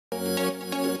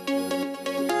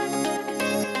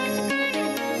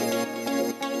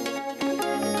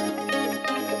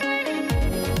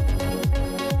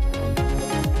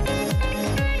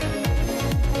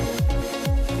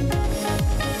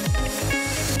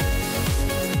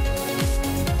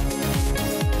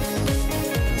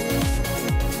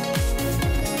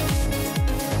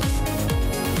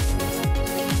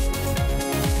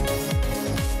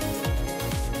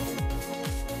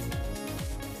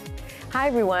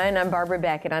everyone, I'm Barbara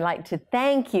Beck, and I'd like to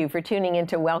thank you for tuning in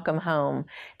to Welcome Home.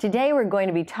 Today we're going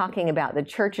to be talking about the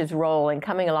church's role in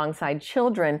coming alongside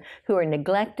children who are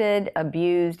neglected,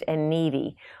 abused, and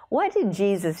needy. What did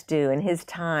Jesus do in his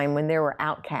time when there were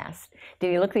outcasts?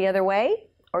 Did he look the other way,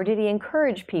 or did he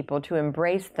encourage people to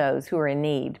embrace those who are in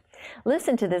need?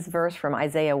 Listen to this verse from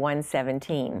Isaiah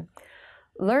 1:17.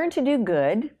 Learn to do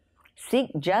good,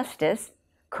 seek justice,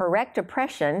 correct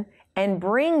oppression, and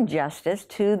bring justice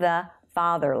to the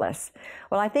fatherless.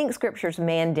 Well, I think Scripture's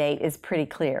mandate is pretty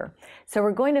clear. So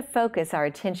we're going to focus our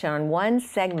attention on one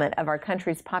segment of our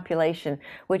country's population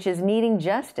which is needing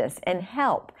justice and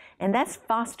help, and that's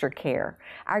foster care.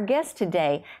 Our guests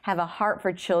today have a heart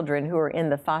for children who are in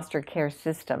the foster care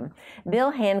system.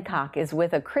 Bill Hancock is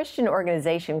with a Christian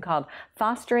organization called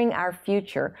Fostering Our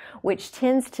Future, which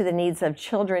tends to the needs of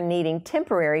children needing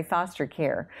temporary foster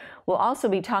care. We'll also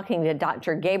be talking to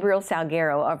Dr. Gabriel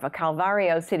Salguero of a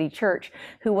Calvario City Church,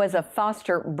 who was a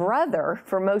foster brother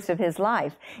for most of his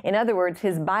life. In other words,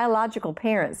 his biological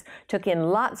parents took in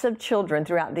lots of children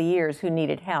throughout the years who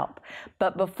needed help.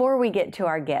 But before we get to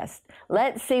our guests,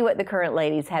 let's see what the current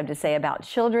ladies have to say about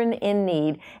children in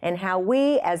need and how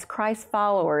we as Christ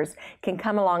followers can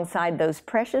come alongside those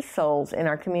precious souls in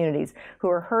our communities who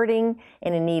are hurting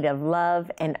and in need of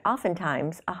love and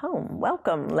oftentimes a home.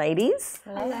 Welcome, ladies.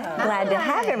 Hello. Glad to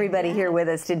have everybody here with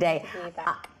us today.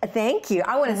 Thank you.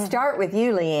 I want to start with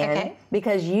you, Leanne,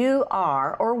 because you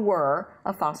are or were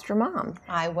a foster mom.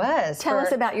 I was. Tell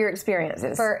us about your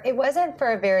experiences. It wasn't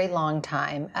for a very long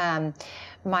time.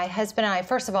 My husband and I,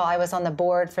 first of all, I was on the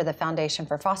board for the Foundation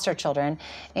for Foster Children,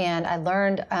 and I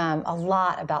learned a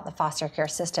lot about the foster care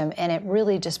system, and it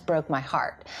really just broke my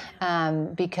heart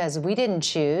because we didn't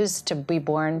choose to be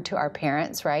born to our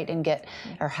parents, right, and get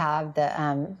or have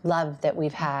the love that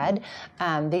we've had.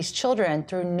 These children,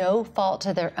 through no fault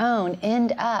of their own,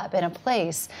 end up in a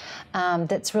place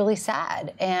that's really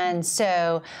sad, and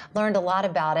so learned a lot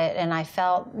about it, and I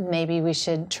felt maybe we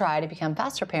should try to become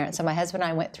foster parents. So my husband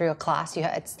and I went through a class.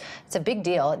 It's a big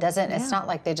deal. It doesn't. It's not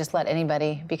like they just let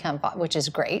anybody become, which is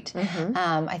great.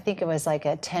 I think it was like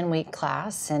a 10-week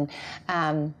class,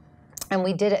 and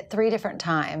we did it 3 different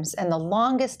times. And the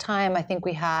longest time I think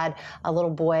we had a little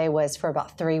boy was for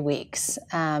about 3 weeks,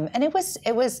 and it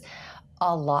was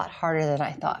a lot harder than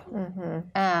I thought.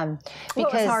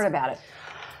 What was hard about it?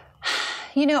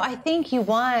 You know, I think you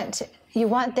want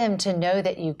them to know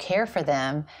that you care for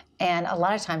them, and a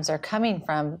lot of times they're coming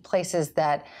from places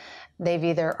that they've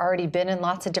either already been in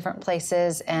lots of different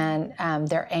places and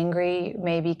they're angry,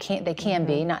 maybe they can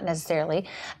be, not necessarily.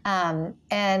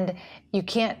 And you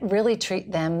can't really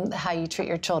treat them how you treat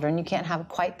your children. You can't have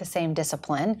quite the same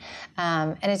discipline.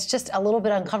 And it's just a little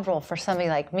bit uncomfortable for somebody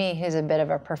like me who's a bit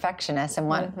of a perfectionist and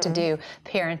want to do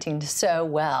parenting so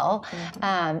well.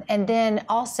 And then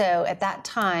also at that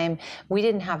time, we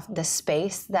didn't have the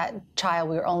space. That child,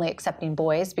 we were only accepting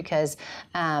boys because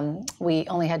we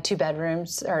only had 2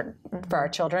 bedrooms for our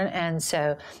children. And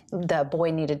so the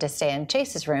boy needed to stay in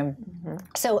Chase's room.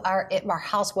 So our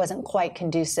house wasn't quite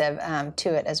conducive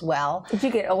to it as well. Did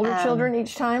you get older children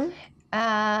each time?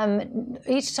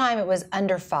 Each time it was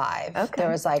under 5. Okay. There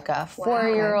was like a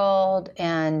 4-year-old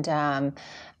and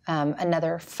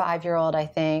another 5-year-old, I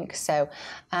think. So,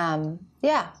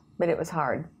 yeah. But it was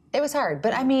hard. It was hard,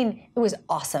 but I mean, it was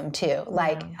awesome too.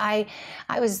 Like I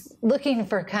was looking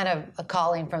for kind of a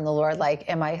calling from the Lord. Like,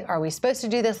 are we supposed to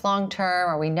do this long term?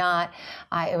 Are we not?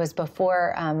 It was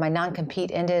before my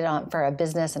non-compete ended for a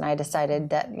business, and I decided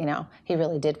that He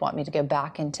really did want me to go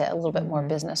back into a little bit more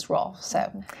business role.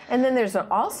 So, and then there's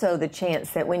also the chance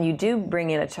that when you do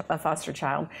bring in a foster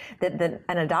child, that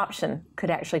an adoption could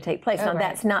actually take place. Now,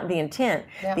 that's not the intent.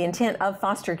 Yeah. The intent of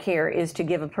foster care is to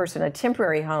give a person a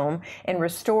temporary home and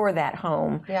restore that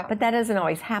home, but that doesn't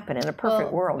always happen. In a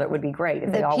perfect world, it would be great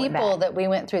if they all went back. The people that we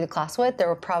went through the class with, there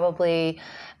were probably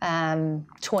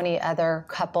 20 other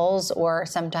couples, or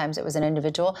sometimes it was an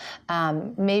individual.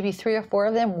 Maybe 3 or 4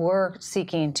 of them were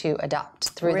seeking to adopt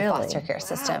through the foster care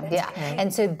system.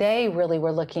 And so they really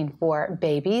were looking for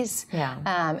babies,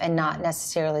 and not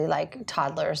necessarily like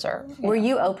toddlers or. Were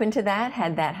you open to that?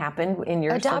 Had that happened in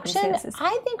your circumstances?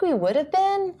 I think we would have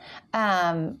been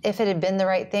if it had been the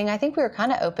right thing. I think we were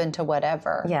kind of open to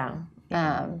whatever.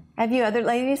 Have you other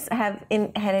ladies had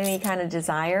any kind of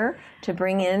desire to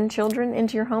bring in children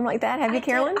into your home like that? Have you,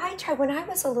 Carolyn? I tried when I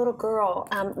was a little girl.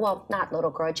 Well, not little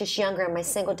girl, just younger in my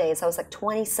single days. I was like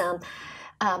 20-some.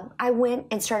 I went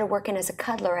and started working as a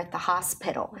cuddler at the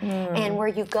hospital. And where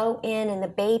you go in and the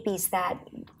babies that,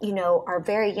 are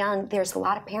very young, there's a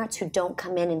lot of parents who don't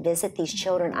come in and visit these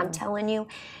children. I'm telling you,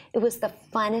 It was the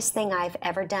funnest thing I've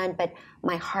ever done, but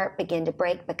my heart began to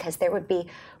break because there would be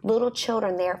little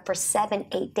children there for 7,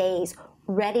 8 days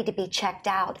ready to be checked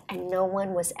out, and no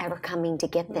one was ever coming to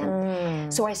get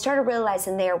them. So I started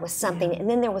realizing there was something. And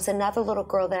then there was another little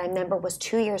girl that I remember was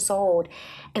 2 years old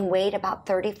and weighed about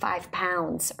 35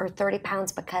 pounds or 30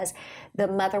 pounds because the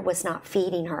mother was not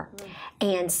feeding her.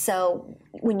 And so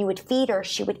when you would feed her,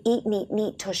 she would eat and eat and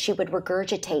eat till she would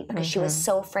regurgitate because she was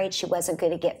so afraid she wasn't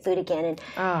going to get food again. And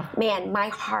man, my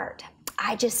heart,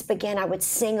 I would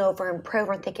sing over and pray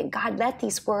over and thinking, God, let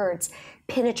these words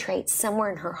penetrate somewhere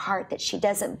in her heart that she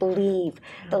doesn't believe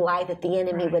the lie that the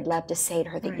enemy would love to say to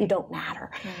her, that you don't matter.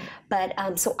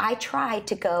 But so I tried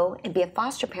to go and be a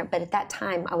foster parent, but at that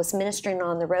time I was ministering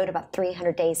on the road about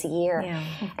 300 days a year.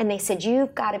 And they said,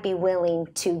 you've got to be willing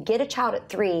to get a child at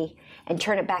 3 and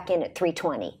turn it back in at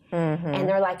 3:20. And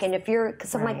they're like, and if you're,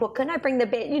 because I'm like, well, couldn't I bring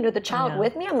the child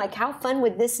with me? I'm like, how fun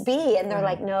would this be? And they're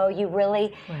like, no, you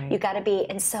really, you got to be.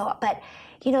 And so, but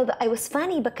it was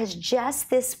funny because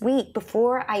just this week,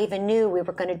 before I even knew we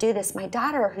were going to do this, my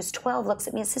daughter, who's 12, looks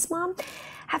at me and says, Mom,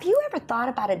 have you ever thought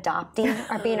about adopting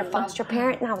or being a foster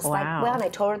parent? And I was like, well, and I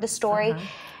told her the story.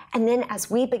 And then as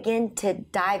we begin to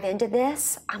dive into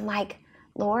this, I'm like,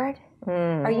 Lord,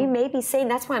 are you maybe saying,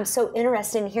 that's why I'm so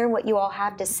interested in hearing what you all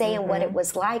have to say and what it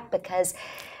was like, because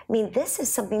I mean, this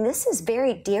is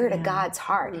very dear to God's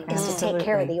heart, is to take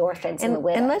care of the orphans and the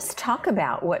widows. And let's talk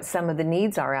about what some of the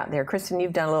needs are out there. Kristen,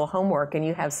 you've done a little homework and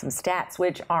you have some stats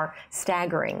which are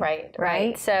staggering.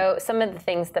 Right. So some of the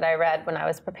things that I read when I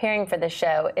was preparing for the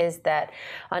show is that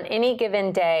on any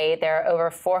given day, there are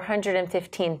over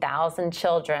 415,000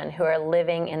 children who are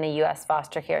living in the U.S.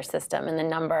 foster care system, and the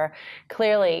number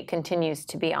clearly continues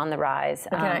to be on the rise.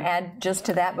 Can I add just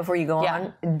to that before you go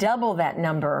on? Double that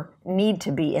number need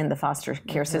to be in the foster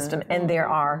care system, and there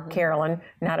are, Carolyn,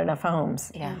 not enough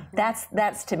homes.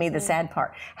 That's to me the sad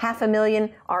part.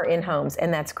 500,000 are in homes,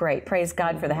 and that's great. Praise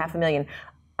God for the 500,000.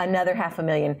 Another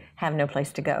 500,000 have no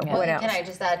place to go. What else? Can I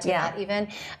just add to that even?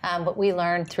 What we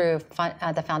learned through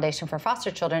the Foundation for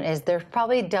Foster Children is there's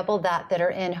probably double that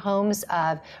are in homes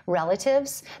of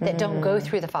relatives that don't go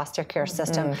through the foster care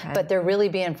system, but they're really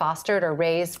being fostered or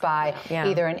raised by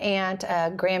either an aunt,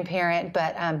 a grandparent,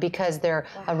 but because they're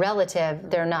a relative,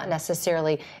 they're not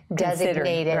necessarily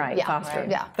designated.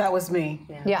 Fostered. That was me.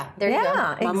 There you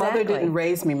go. My mother didn't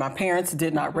raise me. My parents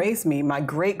did not raise me. My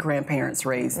great-grandparents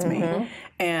raised me.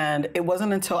 And it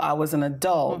wasn't until I was an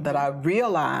adult that I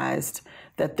realized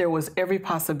that there was every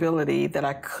possibility that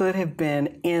I could have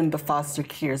been in the foster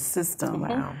care system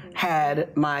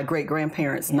had my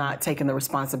great-grandparents not taken the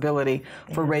responsibility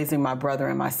for raising my brother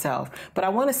and myself. But I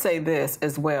want to say this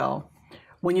as well.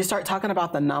 When you start talking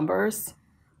about the numbers,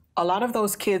 a lot of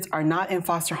those kids are not in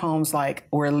foster homes like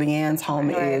where Leanne's home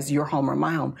is, your home or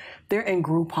my home. They're in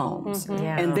group homes.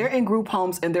 And they're in group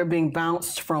homes and they're being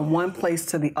bounced from one place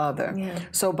to the other.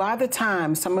 So by the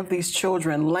time some of these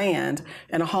children land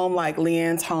in a home like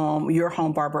Leanne's home, your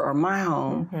home, Barbara, or my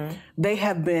home, they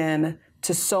have been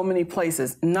to so many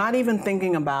places, not even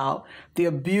thinking about the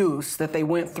abuse that they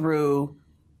went through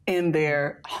in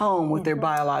their home with their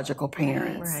biological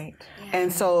parents.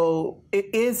 And so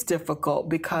it is difficult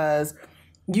because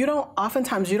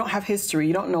oftentimes you don't have history.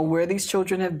 You don't know where these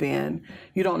children have been.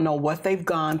 You don't know what they've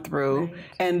gone through.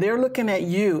 And they're looking at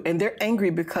you and they're angry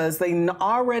because they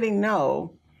already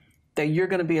know that you're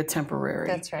going to be a temporary.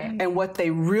 That's right. And what they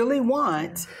really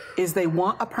want is they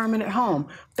want a permanent home.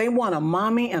 They want a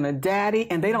mommy and a daddy,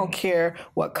 and they don't care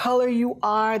what color you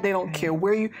are. They don't care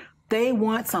where they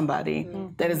want somebody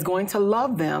that is going to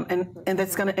love them and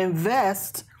that's going to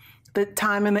invest the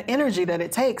time and the energy that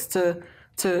it takes to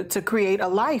create a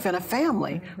life and a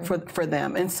family for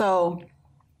them. And so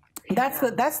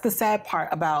that's the sad part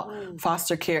about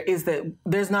foster care, is that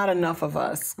there's not enough of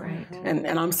us.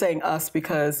 And I'm saying us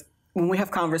because when we have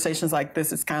conversations like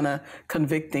this, it's kind of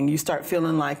convicting. You start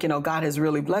feeling like, God has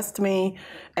really blessed me,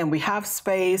 and we have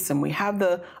space, and we have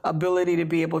the ability to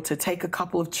be able to take a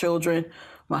couple of children.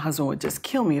 My husband would just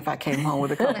kill me if I came home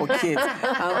with a couple of kids.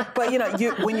 But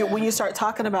when you start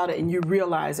talking about it and you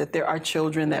realize that there are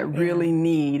children that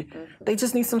really they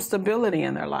just need some stability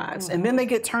in their lives, and then they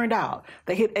get turned out.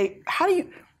 They hit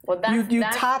you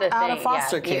top out of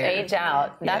foster care. You age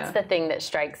out. That's the thing that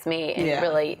strikes me and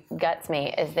really guts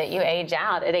me, is that you age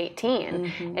out at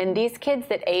 18. And these kids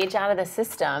that age out of the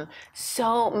system,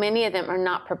 so many of them are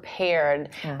not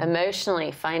prepared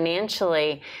emotionally,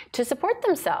 financially, to support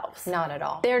themselves. Not at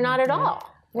all. They're not at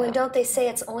all. Well, don't they say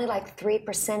it's only like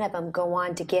 3% of them go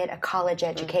on to get a college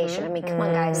education? I mean, come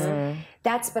on, guys.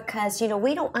 That's because,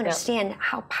 we don't understand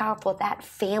how powerful that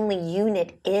family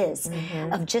unit is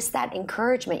of just that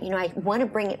encouragement. I want to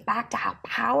bring it back to how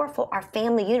powerful our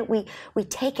family unit, we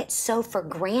take it so for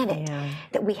granted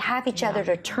that we have each other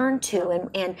to turn to.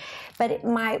 But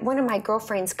one of my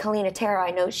girlfriends, Kalina Terra,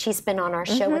 I know she's been on our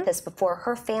show with us before.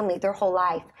 Her family, their whole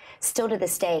life, still to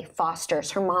this day, fosters.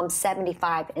 Her mom's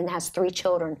 75 and has 3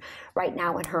 children right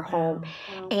now in her home.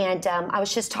 And I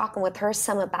was just talking with her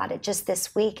some about it just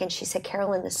this week, and she said,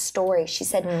 Carolyn, the story, she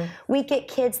said, we get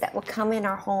kids that will come in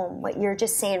our home, what you're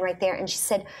just saying right there, and she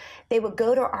said they would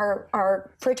go to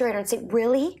our refrigerator and say,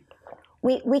 really?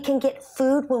 We can get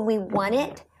food when we want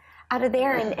it out of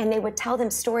there? And they would tell them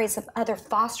stories of other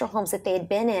foster homes that they had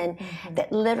been in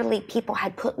that literally people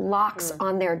had put locks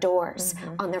on their doors,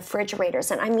 on their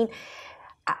refrigerators. And I mean,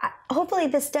 hopefully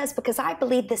this does, because I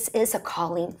believe this is a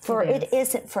calling. It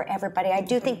isn't for everybody. I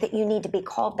do think that you need to be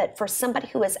called, but for somebody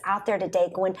who is out there today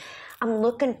going, I'm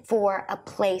looking for a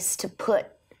place to put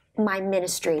my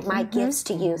ministry, my gifts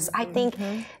to use. I think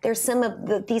there's some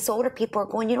of these older people are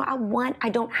going, I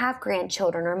don't have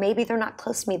grandchildren, or maybe they're not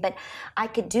close to me, but I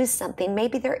could do something.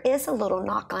 Maybe there is a little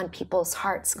knock on people's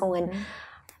hearts going,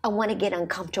 I want to get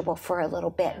uncomfortable for a little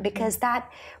bit, because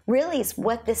that really is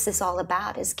what this is all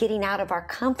about, is getting out of our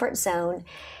comfort zone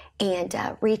and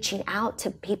reaching out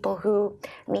to people who,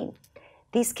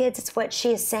 these kids, it's what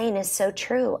she is saying is so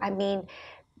true.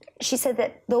 She said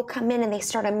that they'll come in and they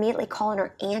start immediately calling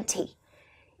her auntie.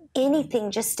 Anything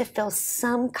just to feel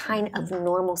some kind of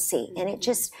normalcy. And it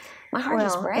just, my heart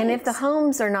just breaks. And if the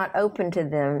homes are not open to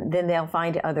them, then they'll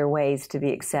find other ways to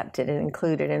be accepted and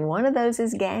included. And one of those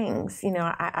is gangs.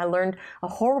 I learned a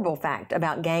horrible fact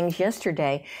about gangs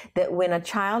yesterday, that when a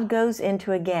child goes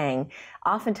into a gang,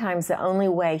 oftentimes the only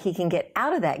way he can get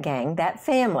out of that gang, that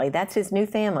family, that's his new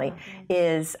family,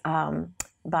 is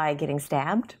by getting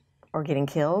stabbed or getting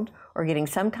killed or getting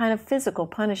some kind of physical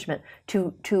punishment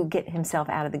to get himself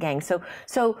out of the gang.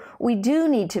 So we do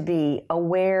need to be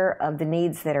aware of the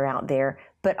needs that are out there,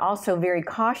 but also very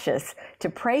cautious to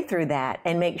pray through that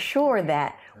and make sure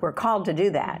that we're called to do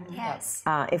that. Yes.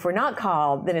 If we're not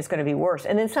called, then it's going to be worse.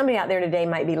 And then somebody out there today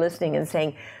might be listening and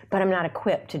saying, but I'm not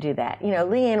equipped to do that.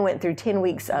 Leanne went through 10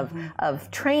 weeks of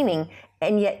training,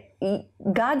 and yet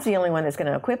God's the only one that's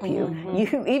going to equip you.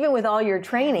 You, even with all your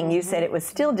training, you said it was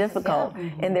still difficult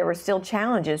and there were still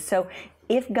challenges. So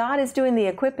if God is doing the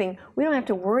equipping, we don't have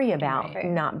to worry about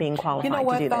not being qualified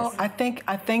to do this.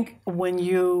 I think when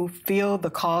you feel the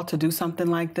call to do something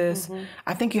like this,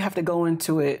 I think you have to go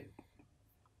into it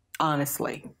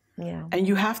honestly. Yeah. And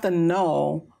you have to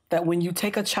know that when you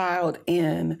take a child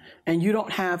in and you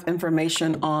don't have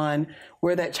information on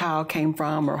where that child came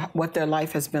from or what their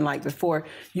life has been like before,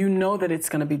 you know that it's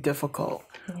going to be difficult.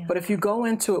 Yeah. But if you go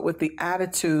into it with the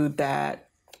attitude that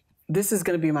this is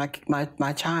going to be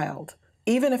my child,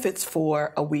 even if it's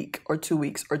for a week or 2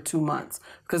 weeks or 2 months,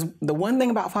 because the one thing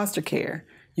about foster care,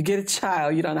 you get a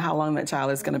child, you don't know how long that child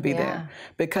is going to be there,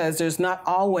 because there's not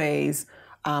always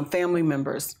family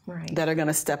members that are going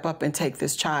to step up and take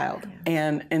this child.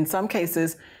 And in some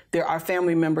cases, there are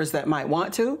family members that might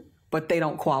want to, but they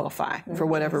don't qualify for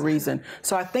whatever reason.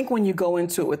 So I think when you go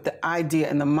into it with the idea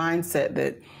and the mindset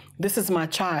that this is my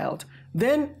child,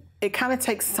 then it kind of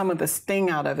takes some of the sting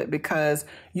out of it, because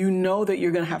you know that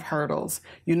you're going to have hurdles.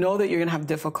 You know that you're going to have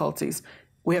difficulties.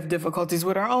 We have difficulties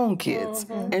with our own kids.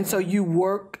 And so you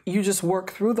just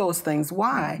work through those things.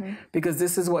 Why? Because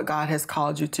this is what God has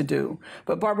called you to do.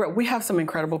 But Barbara, we have some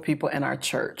incredible people in our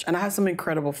church, and I have some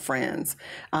incredible friends.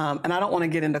 And I don't want to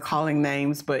get into calling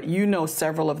names, but you know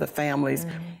several of the families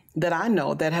that I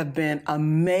know that have been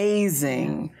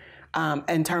amazing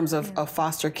in terms of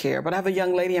foster care. But I have a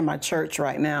young lady in my church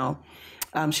right now.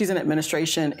 She's in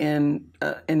administration in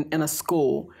a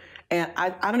school. And I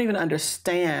don't even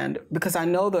understand, because I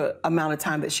know the amount of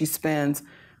time that she spends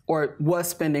or was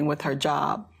spending with her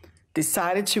job.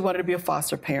 Decided she wanted to be a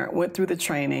foster parent, went through the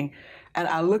training, and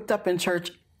I looked up in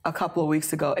church a couple of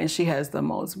weeks ago, and she has the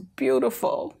most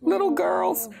beautiful little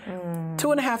girls,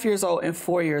 2.5 years old and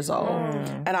 4 years old.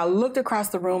 And I looked across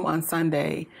the room on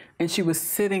Sunday, and she was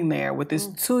sitting there with this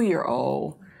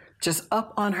 2-year-old just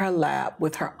up on her lap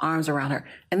with her arms around her.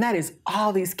 And that is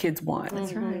all these kids want.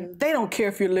 That's right. They don't care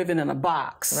if you're living in a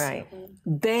box. Right.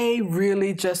 They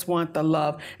really just want the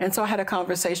love. And so I had a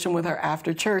conversation with her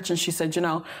after church, and she said,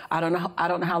 I don't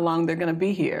know how long they're going to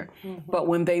be here. But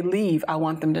when they leave, I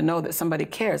want them to know that somebody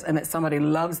cares and that somebody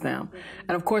loves them.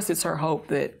 And of course, it's her hope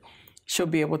that she'll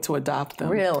be able to adopt them.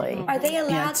 Really? Are they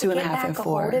allowed to get back a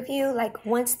hold of you? Like,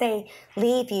 once they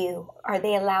leave you, are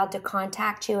they allowed to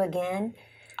contact you again?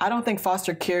 I don't think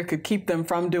foster care could keep them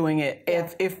from doing it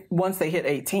if once they hit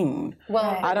 18.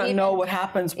 Well, I don't know what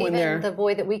happens when they're... the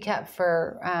boy that we kept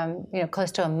for,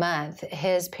 close to a month,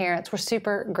 his parents were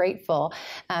super grateful.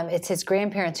 It's his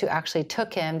grandparents who actually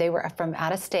took him. They were from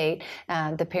out of state.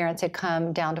 The parents had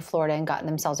come down to Florida and gotten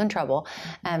themselves in trouble.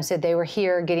 So they were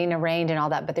here getting arraigned and all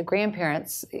that, but the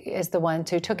grandparents is the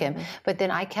ones who took him. But then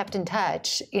I kept in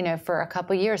touch, for a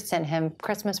couple years, sent him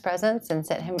Christmas presents and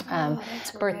sent him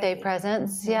birthday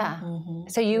presents. Yeah.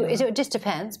 So it just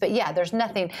depends. But yeah, there's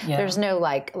nothing, there's no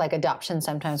like adoption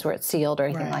sometimes where it's sealed or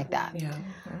anything like that. Yeah.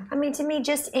 I mean, to me,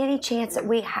 just any chance that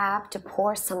we have to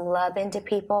pour some love into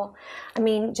people. I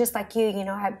mean, just like you,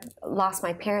 I lost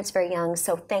my parents very young,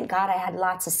 so thank God I had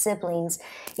lots of siblings,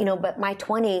 but my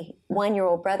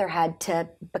 21-year-old brother had to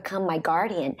become my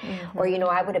guardian, or,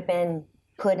 I would have been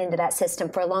put into that system.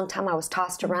 For a long time, I was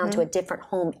tossed around to a different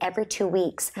home every 2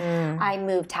 weeks. I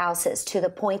moved houses to the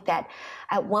point that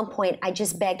at one point I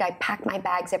just begged. I packed my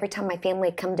bags every time my family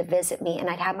would come to visit me, and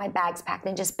I'd have my bags packed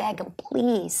and just beg them,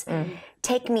 please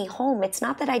take me home. It's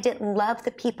not that I didn't love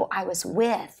the people I was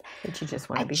with. But you just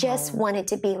want to be home. Wanted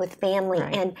to be with family.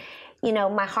 Right. And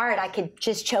my heart, I could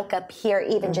just choke up here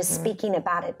even just speaking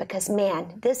about it, because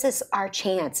man, this is our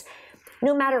chance.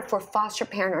 No matter if we're foster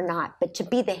parent or not, but to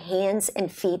be the hands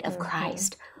and feet of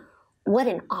Christ. What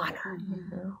an honor.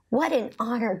 What an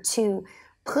honor to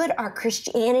put our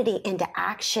Christianity into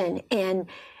action and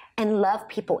love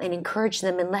people and encourage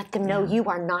them and let them know you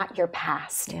are not your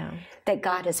past, that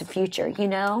God is a future,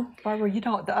 Barbara,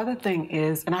 the other thing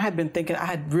is, and I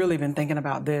had really been thinking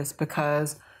about this,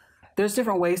 because there's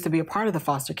different ways to be a part of the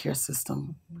foster care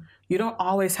system. You don't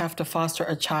always have to foster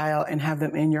a child and have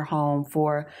them in your home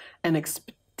for an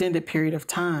extended period of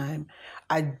time.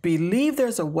 I believe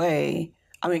there's a way.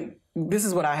 I mean, this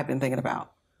is what I have been thinking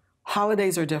about.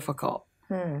 Holidays are difficult,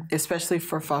 especially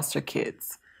for foster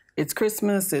kids. It's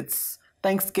Christmas, it's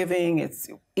Thanksgiving, it's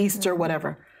Easter,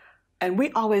 whatever. And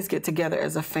we always get together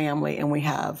as a family and we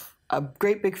have a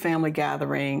great big family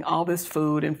gathering, all this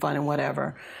food and fun and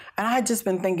whatever. And I had just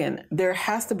been thinking, there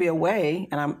has to be a way,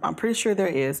 and I'm pretty sure there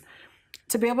is,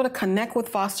 to be able to connect with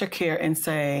foster care and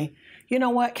say, you know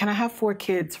what, can I have 4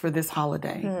 kids for this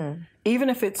holiday?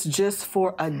 Even if it's just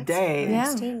for a day,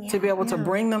 to be able to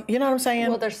bring them, you know what I'm saying?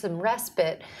 Well, there's some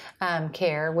respite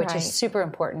care, which is super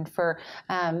important for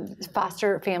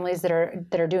foster families that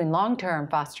are doing long-term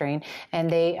fostering,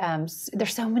 and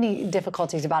there's so many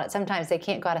difficulties about it. Sometimes they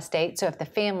can't go out of state, so if the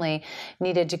family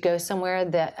needed to go somewhere,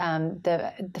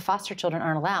 the foster children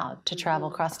aren't allowed to travel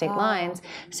across state lines.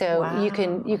 So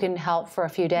you can help for a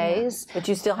few days, but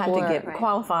you still have to get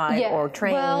qualified or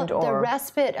trained. Well, the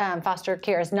respite foster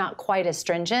care is not quite as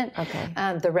stringent.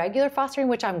 The regular fostering,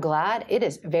 which I'm glad, it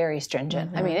is very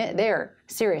stringent. I mean, they're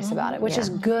serious about it, which is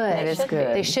good. It is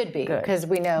good. They should be, because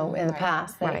we know in the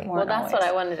past they weren't Well, that's always. what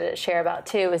I wanted to share about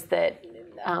too, is that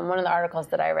one of the articles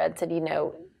that I read said,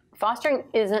 fostering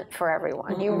isn't for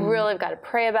everyone. You really have got to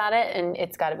pray about it, and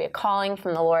it's got to be a calling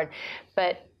from the Lord.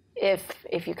 But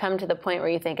if you come to the point where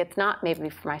you think it's not maybe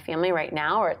for my family right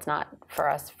now, or it's not for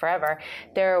us forever,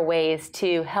 there are ways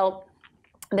to help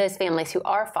those families who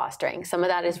are fostering. Some of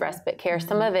that is respite care.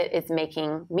 Some of it is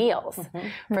making meals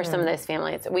for some of those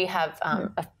families. We have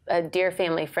a dear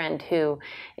family friend who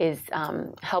is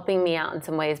helping me out in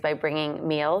some ways by bringing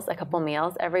meals, a couple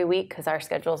meals every week, because our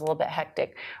schedule is a little bit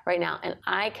hectic right now. And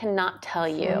I cannot tell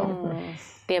you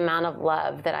the amount of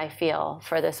love that I feel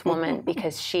for this woman,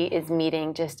 because she is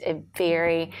meeting just a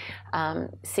very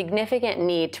significant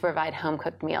need to provide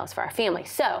home-cooked meals for our family.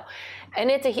 So, and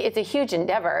it's a huge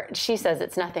endeavor. She says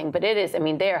it's nothing, but it is. I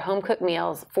mean, they are home-cooked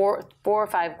meals, 4 or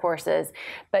 5 courses.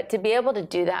 But to be able to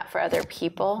do that for other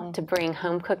people, to bring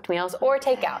home-cooked meals or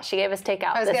takeout. She gave us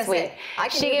takeout this week.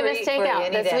 She gave us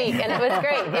takeout this week, and it was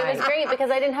great. It was great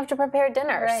because I didn't have to prepare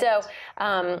dinner. So,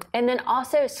 and then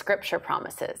also scripture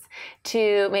promises.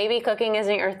 To maybe cooking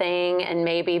isn't your thing, and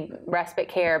maybe respite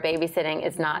care, babysitting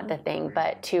is not the thing,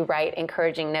 but to write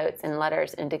encouraging notes and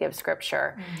letters and to give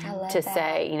scripture to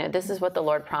say, this is what the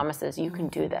Lord promises. You can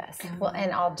do this. Well,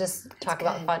 and I'll just talk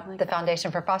about the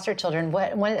Foundation for Foster Children.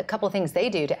 A couple of things they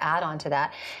do to add on to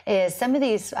that is some of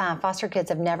these foster kids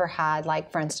have never had,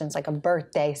 like, for instance, like a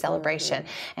birthday celebration.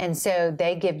 And so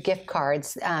they give gift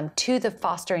cards to the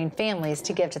fostering families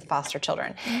to give to the foster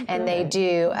children. And they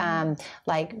do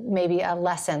like maybe a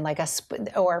lesson, like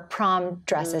or prom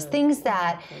dresses, things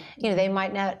that, they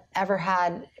might not ever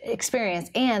had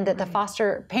experience and that the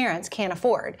foster parents can't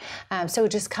afford. So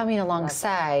just coming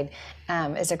alongside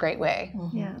is a great way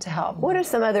to help. What are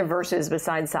some other verses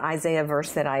besides the Isaiah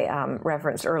verse that I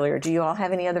referenced earlier? Do you all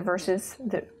have any other verses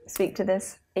that speak to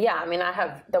this? Yeah, I mean, I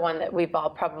have the one that we've all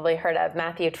probably heard of,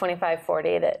 Matthew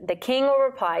 25:40, that the king will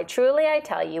reply, "Truly I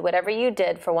tell you, whatever you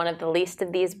did for one of the least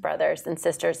of these brothers and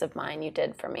sisters of mine, you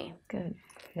did for me." Good.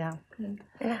 Yeah.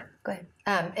 Yeah, go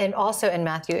ahead. And also in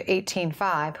Matthew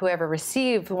 18:5, whoever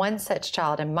received one such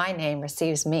child in my name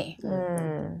receives me.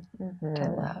 Which I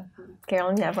love.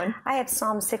 Carolyn, you have one? I have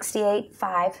Psalm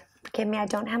 68:5. Forgive me, I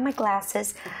don't have my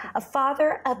glasses. A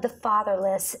father of the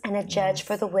fatherless and a judge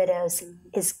for the widows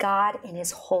is God in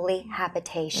his holy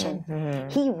habitation.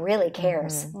 He really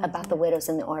cares about the widows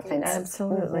and the orphans.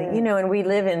 Absolutely. You know, and we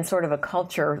live in sort of a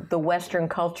culture, the Western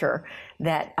culture,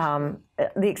 that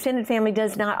the extended family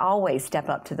does not always step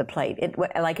up to the plate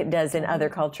like it does in other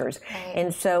cultures.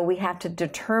 And so we have to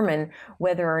determine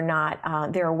whether or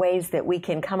not there are ways that we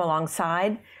can come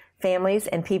alongside families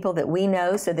and people that we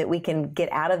know so that we can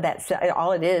get out of that.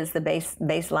 All it is, the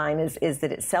baseline is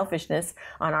that it's selfishness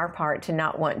on our part to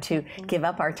not want to give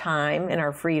up our time and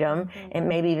our freedom and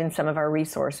maybe even some of our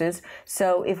resources.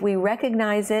 So if we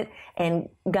recognize it and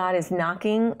God is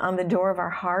knocking on the door of our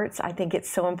hearts, I think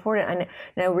it's so important. I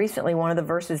know recently one of the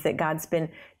verses that God's been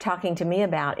talking to me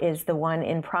about is the one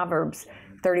in Proverbs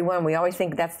 31. We always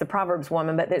think that's the Proverbs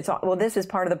woman, but this is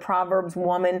part of the Proverbs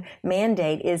woman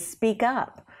mandate is speak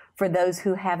up for those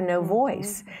who have no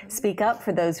voice. Speak up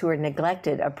for those who are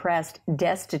neglected, oppressed,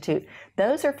 destitute.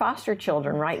 Those are foster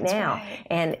children right now.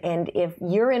 And if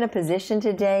you're in a position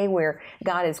today where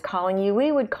God is calling you,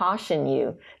 we would caution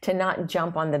you to not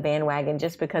jump on the bandwagon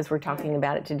just because we're talking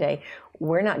about it today.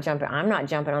 I'm not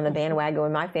jumping on the bandwagon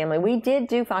with my family. We did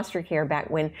do foster care back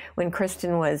when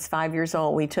Kristen was 5 years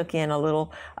old. We took in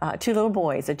two little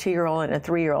boys, a 2-year-old and a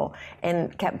 3-year-old,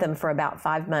 and kept them for about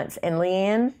 5 months. And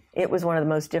Leanne, it was one of the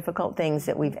most difficult things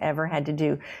that we've ever had to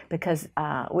do because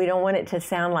we don't want it to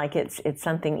sound like it's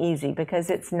something easy,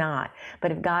 because it's not.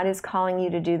 But if God is calling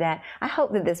you to do that, I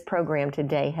hope that this program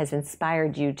today has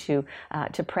inspired you to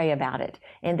pray about it,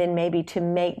 and then maybe to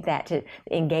make that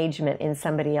engagement in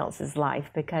somebody else's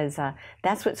life, because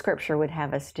that's what Scripture would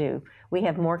have us do. We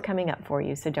have more coming up for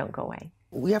you, so don't go away.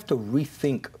 We have to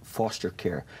rethink foster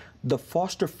care. The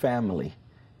foster family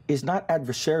is not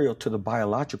adversarial to the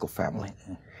biological family.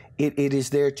 It is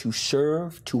there to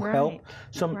serve, to help.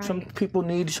 Some people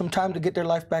need some time to get their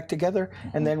life back together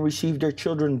and then receive their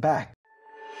children back.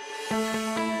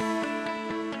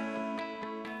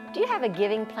 Do you have a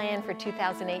giving plan for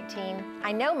 2018?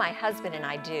 I know my husband and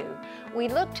I do. We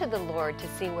look to the Lord to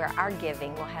see where our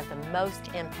giving will have the most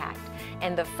impact.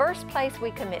 And the first place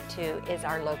we commit to is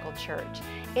our local church.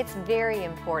 It's very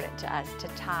important to us to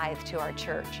tithe to our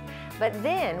church. But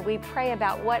then we pray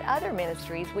about what other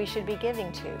ministries we should be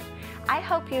giving to. I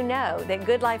hope you know that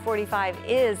Good Life 45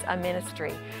 is a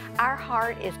ministry. Our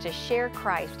heart is to share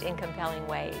Christ in compelling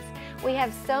ways. We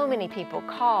have so many people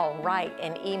call, write,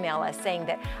 and email us saying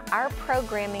that our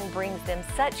programming brings them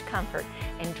such comfort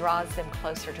and draws them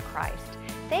closer to Christ.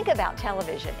 Think about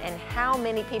television and how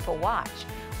many people watch.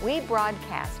 We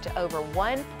broadcast to over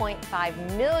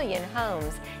 1.5 million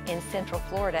homes in Central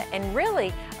Florida and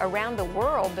really around the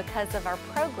world because of our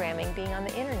programming being on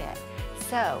the internet.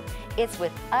 So it's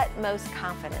with utmost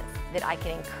confidence that I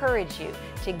can encourage you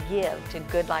to give to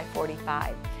Good Life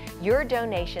 45. Your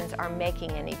donations are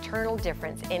making an eternal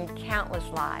difference in countless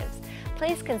lives.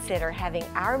 Please consider having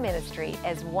our ministry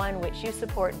as one which you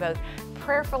support both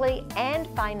prayerfully and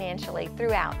financially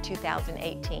throughout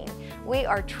 2018. We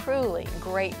are truly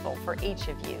grateful for each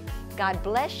of you. God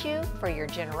bless you for your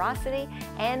generosity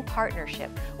and partnership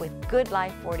with Good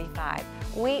Life 45.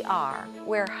 We are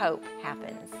where hope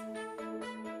happens.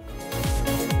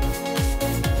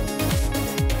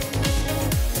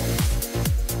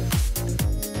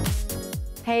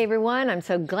 Hey everyone, I'm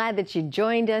so glad that you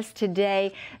joined us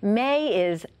today. May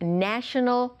is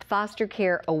National Foster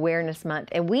Care Awareness Month,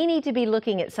 and we need to be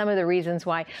looking at some of the reasons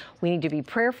why we need to be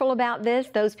prayerful about this.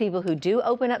 Those people who do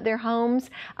open up their homes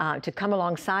to come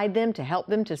alongside them, to help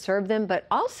them, to serve them, but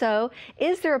also,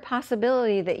 is there a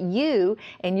possibility that you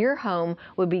and your home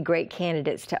would be great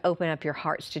candidates to open up your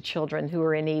hearts to children who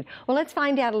are in need? Well, let's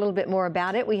find out a little bit more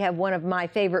about it. We have one of my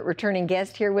favorite returning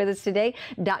guests here with us today,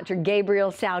 Dr.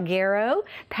 Gabriel Salguero.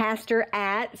 pastor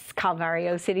at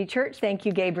Calvario City Church. Thank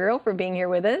you, Gabriel, for being here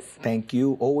with us. Thank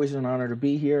you. Always an honor to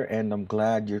be here, and I'm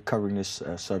glad you're covering this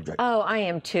subject. Oh, I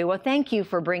am too. Well, thank you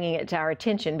for bringing it to our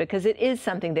attention because it is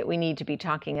something that we need to be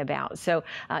talking about. So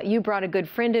you brought a good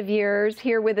friend of yours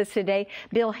here with us today,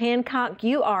 Bill Hancock.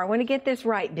 You are, I want to get this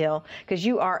right, Bill, because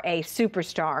you are a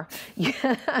superstar.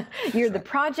 You're the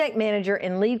project manager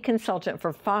and lead consultant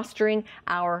for Fostering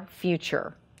Our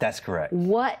Future. That's correct.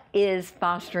 What is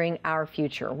Fostering Our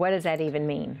Future? What does that even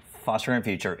mean? Fostering Our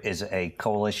Future is a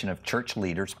coalition of church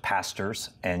leaders, pastors,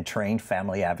 and trained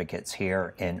family advocates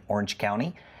here in Orange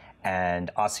County and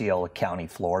Osceola County,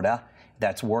 Florida,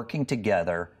 that's working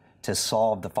together to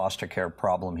solve the foster care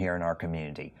problem here in our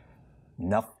community.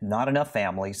 Not enough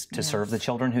families to serve the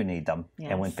children who need them.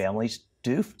 And when families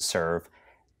do serve,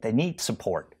 they need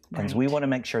support. And so we want to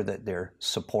make sure that they're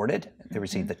supported, they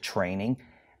receive the training.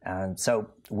 And so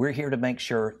we're here to make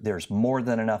sure there's more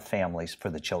than enough families for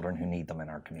the children who need them in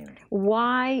our community.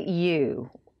 Why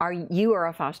you? You are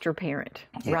a foster parent,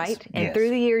 right? And yes.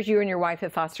 through the years, you and your wife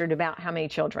have fostered about how many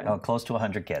children? Oh, close to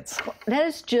 100 kids. That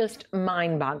is just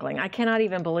mind-boggling. I cannot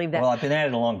even believe that. Well, I've been at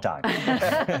it a long time. Oh,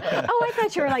 I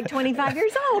thought you were like 25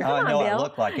 years old. Come on, no, Bill. I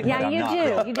look like it, yeah, but I'm you not, do.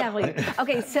 really. You definitely do.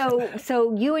 Okay,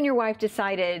 so you and your wife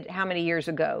decided how many years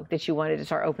ago that you wanted to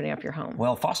start opening up your home?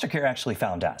 Well, foster care actually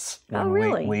found us. Oh,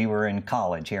 really? We were in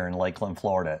college here in Lakeland,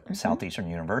 Florida, Southeastern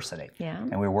University. Yeah.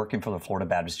 And we were working for the Florida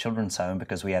Baptist Children's Home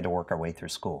because we had to work our way through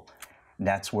school. And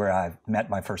that's where I met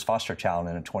my first foster child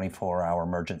in a 24-hour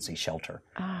emergency shelter.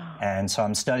 Oh. And so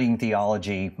I'm studying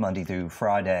theology Monday through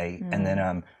Friday, and then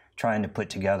I'm trying to put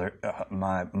together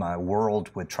my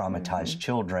world with traumatized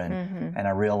children. And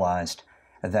I realized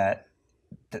that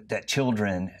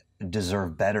children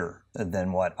deserve better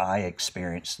than what I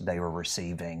experienced they were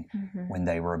receiving when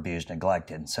they were abused,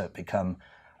 neglected. So it became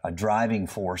a driving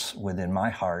force within my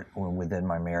heart, within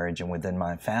my marriage, and within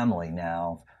my family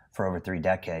now for over 3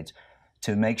 decades,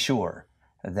 to make sure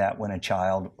that when a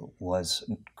child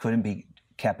couldn't be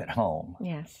kept at home,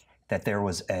 that there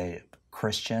was a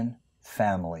Christian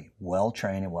family,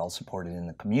 well-trained and well-supported in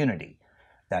the community,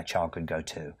 that child could go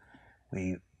to.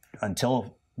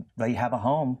 Until they have a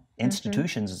home,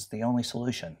 institutions is the only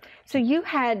solution. So you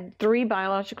had 3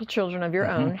 biological children of your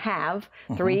own,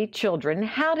 3 children.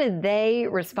 How did they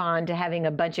respond to having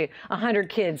a bunch of 100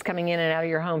 kids coming in and out of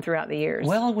your home throughout the years?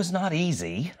 Well, it was not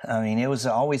easy. I mean, it was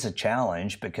always a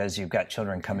challenge because you've got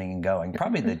children coming and going.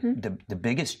 Probably the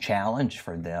biggest challenge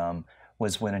for them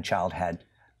was when a child had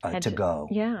to go.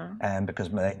 Yeah. And because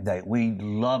we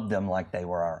loved them like they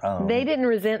were our own. They didn't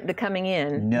resent the coming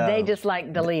in. No. They just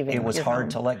liked the leaving. It was hard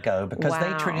to let go because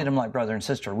they Wow. treated them like brother and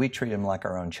sister. We treat them like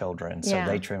our own children. So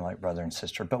they treat them like brother and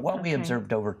sister. But what we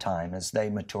observed over time as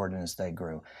they matured and as they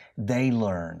grew, they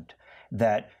learned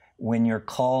that when you're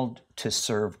called to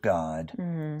serve God,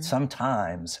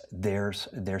 sometimes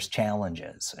there's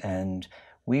challenges. And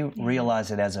we realized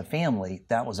that as a family,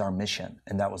 that was our mission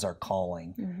and that was our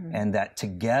calling. And that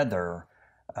together,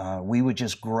 we would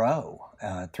just grow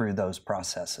through those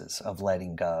processes of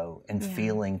letting go and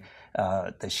feeling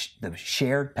the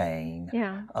shared pain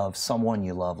of someone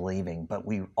you love leaving. But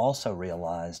we also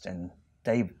realized, and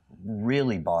Dave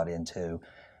really bought into,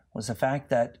 was the fact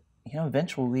that,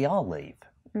 eventually we all leave.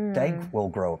 Dave will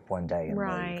grow up one day and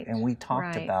leave. And we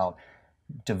talked about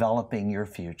developing your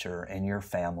future and your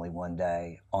family one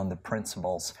day on the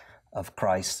principles of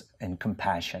Christ and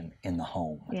compassion in the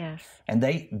home. Yes. And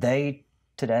they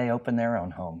today open their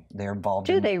own home. They're involved.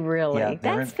 Do they really? Yeah,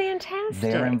 That's fantastic.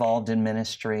 They're involved in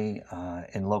ministry,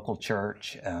 in local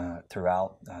church,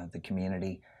 throughout the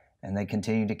community, and they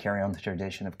continue to carry on the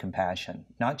tradition of compassion,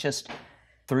 not just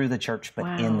through the church,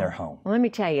 but in their home. Well, let me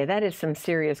tell you, that is some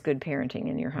serious good parenting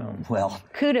in your home. Well,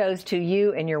 kudos to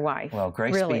you and your wife. Well,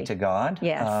 grace be to God.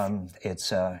 Yes.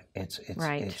 It's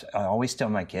right. I always tell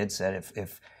my kids that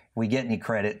if we get any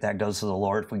credit, that goes to the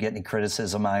Lord. If we get any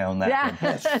criticism, I own that.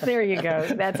 Yeah, there you go.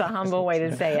 That's a humble way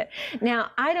to say it.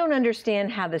 Now, I don't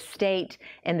understand how the state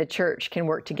and the church can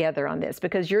work together on this,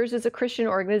 because yours is a Christian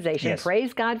organization. Yes.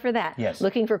 Praise God for that. Yes.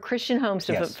 Looking for Christian homes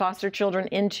to put foster children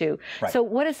into. Right. So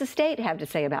what does the state have to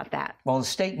say about that? Well, the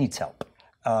state needs help.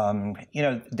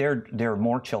 There are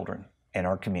more children in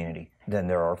our community than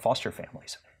there are foster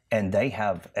families, and they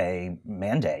have a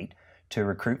mandate to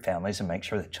recruit families and make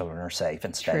sure that children are safe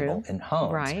and stable in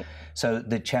homes. Right. So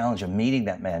the challenge of meeting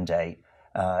that mandate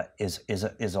is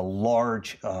a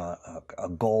large a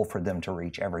goal for them to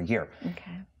reach every year.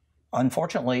 Okay.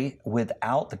 Unfortunately,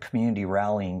 without the community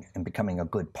rallying and becoming a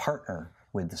good partner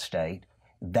with the state,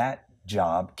 that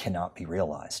job cannot be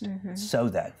realized. So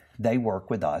that they work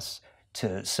with us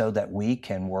so that we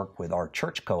can work with our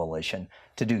church coalition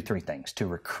to do three things: to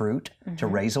recruit, to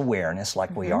raise awareness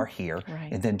like we are here,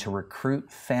 and then to recruit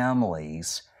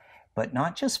families, but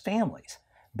not just families,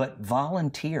 but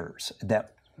volunteers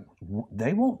that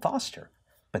they won't foster,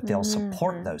 but they'll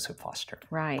support those who foster.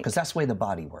 Right. Because that's the way the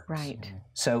body works. Right.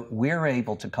 So we're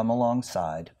able to come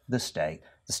alongside the state.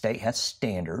 The state has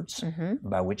standards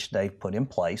by which they've put in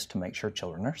place to make sure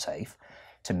children are safe,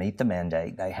 to meet the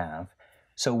mandate they have.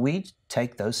 So we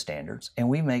take those standards and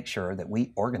we make sure that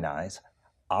we organize,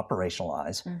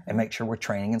 operationalize, and make sure we're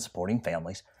training and supporting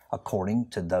families according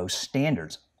to those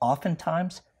standards.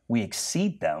 Oftentimes, we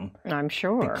exceed them. I'm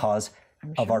sure. Because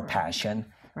of our passion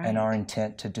and our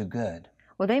intent to do good.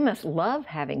 Well, they must love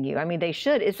having you. I mean, they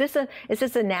should. Is this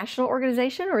a national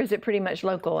organization, or is it pretty much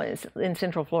local in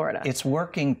Central Florida? It's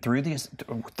working through the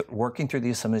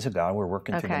Assemblies of God. We're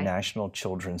working through the National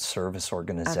Children's Service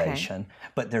Organization,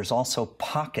 but there's also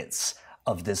pockets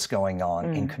of this going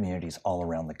on in communities all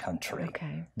around the country.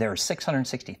 Okay. There are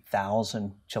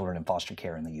 660,000 children in foster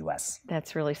care in the U.S.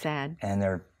 That's really sad. And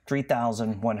there are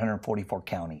 3,144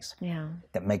 counties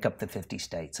that make up the 50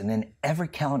 states. And in every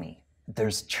county,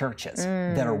 there's churches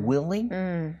that are willing,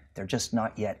 they're just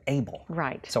not yet able.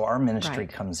 Right. So our ministry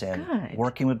comes in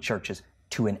working with churches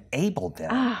to enable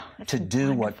them to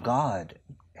do what God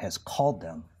has called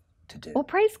them to do. Well,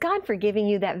 praise God for giving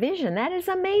you that vision. That is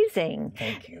amazing.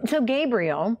 Thank you. So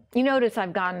Gabriel, you notice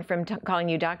I've gone from calling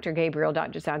you Dr. Gabriel,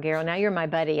 Dr. Salguero. Now you're my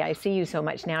buddy. I see you so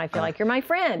much now. I feel like you're my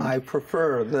friend. I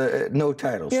prefer the no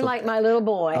titles. You're like my little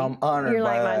boy. I'm honored. You're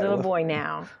like my little boy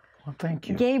now. Well, thank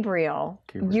you. Gabriel,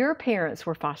 your parents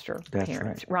were foster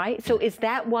parents, right? So is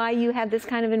that why you have this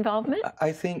kind of involvement?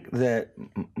 I think that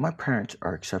my parents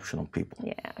are exceptional people.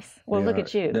 Yes. Well, look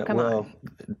at you. Come on.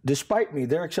 Despite me,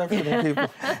 they're exceptional people.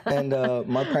 And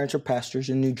my parents are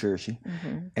pastors in New Jersey,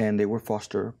 and they were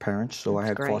foster parents. So I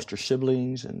had foster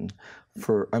siblings, and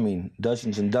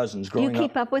dozens and dozens growing up. Do you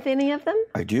keep up with any of them?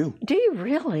 I do. Do you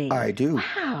really? I do.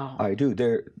 Wow. I do.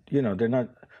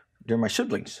 They're my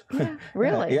siblings. Yeah,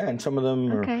 really? Yeah, and some of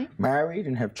them are married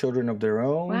and have children of their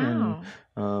own. Wow.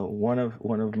 And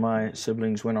one of my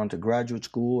siblings went on to graduate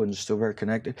school and is still very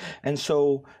connected. And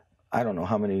so I don't know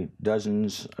how many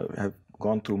dozens have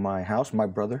gone through my house. My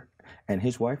brother and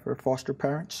his wife are foster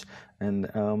parents,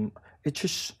 and it's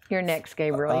just... You're next,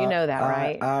 Gabriel. You know that,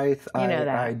 right? You know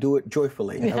that. I do it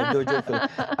joyfully. I would do it joyfully.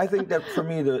 I think that for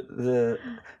me, the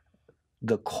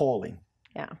calling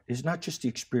is not just the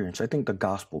experience. I think the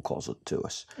gospel calls it to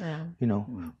us. Yeah. You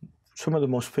know, some of the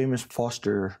most famous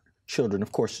foster children,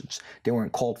 of course, they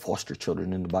weren't called foster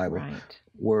children in the Bible,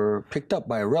 were picked up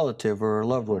by a relative or a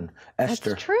loved one.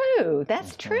 Esther. That's true.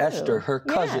 That's true. Esther, her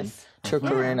cousin, took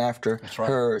her in after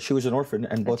her. She was an orphan,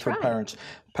 and both her parents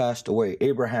passed away.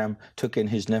 Abraham took in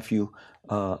his nephew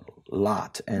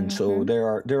Lot, and so there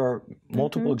are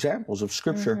multiple examples of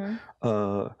Scripture.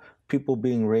 People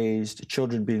being raised,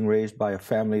 children being raised by a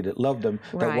family that loved them,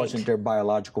 that wasn't their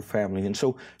biological family. And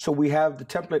so we have the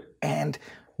template, and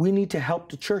we need to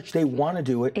help the church. They want to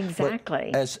do it.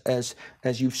 Exactly. But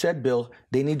as you've said, Bill,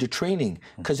 they need the training,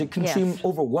 because it can seem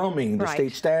overwhelming, the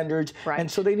state standards.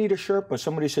 And so they need a Sherpa.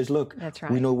 Somebody says, look,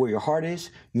 we know where your heart is.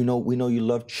 We know you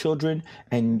love children,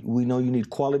 and we know you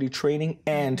need quality training.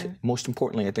 And most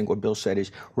importantly, I think what Bill said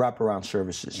is wraparound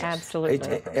services.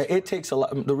 Absolutely. It takes a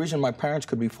lot. The reason my parents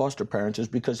could be foster parents is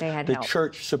because the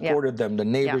church supported them, the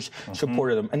neighbors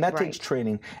supported them. And that takes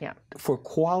training for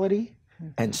quality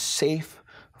and safe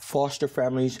foster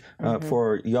families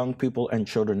for young people and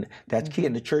children. That's key.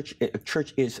 And the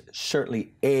church is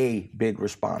certainly a big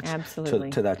response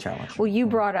to that challenge. Well, you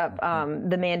brought up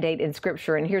the mandate in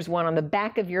Scripture, and here's one on the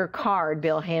back of your card,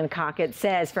 Bill Hancock. It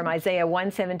says from Isaiah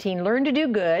 1:17, learn to do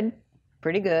good,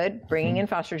 pretty good, bringing in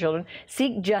foster children,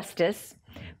 seek justice,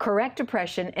 correct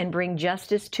oppression, and bring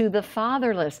justice to the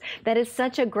fatherless. That is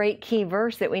such a great key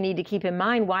verse that we need to keep in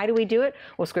mind. Why do we do it?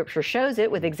 Well, Scripture shows it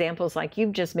with examples like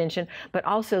you've just mentioned, but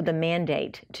also the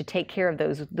mandate to take care of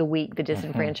the weak, the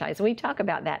disenfranchised. And we talk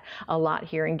about that a lot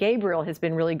here, and Gabriel has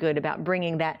been really good about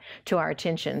bringing that to our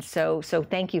attention. So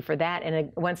thank you for that,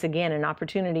 and once again, an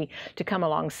opportunity to come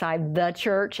alongside the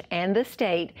church and the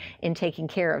state in taking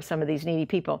care of some of these needy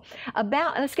people.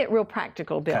 Let's get real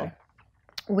practical, Bill. Okay.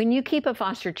 When you keep a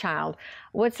foster child,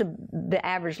 what's the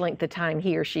average length of time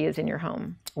he or she is in your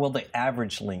home? Well, the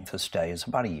average length of stay is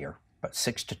about a year, about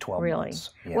 6 to 12 months.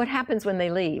 Really? What happens when they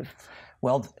leave?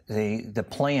 Well, the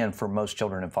plan for most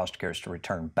children in foster care is to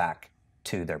return back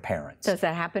to their parents. Does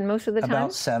that happen most of the time?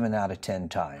 About 7 out of 10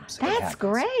 times. That's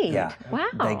great. Yeah. Wow.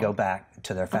 They go back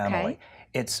to their family.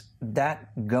 it's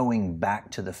that going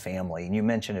back to the family. And you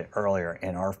mentioned it earlier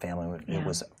in our family, it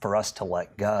was for us to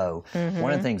let go.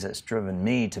 One of the things that's driven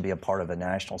me to be a part of a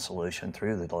national solution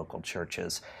through the local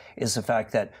churches is the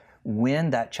fact that when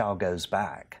that child goes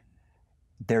back,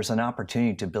 there's an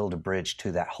opportunity to build a bridge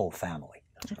to that whole family.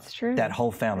 That's true. That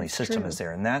whole family system is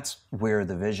there. And that's where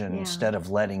the vision, instead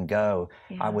of letting go,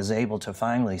 I was able to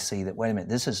finally see that, wait a minute,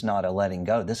 this is not a letting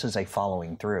go, this is a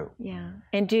following through. Yeah.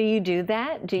 And do you do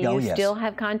that? Do you still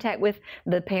have contact with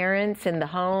the parents and the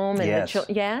home and the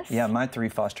children? Yes. Yeah, my 3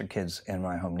 foster kids in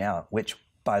my home now, which,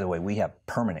 by the way, we have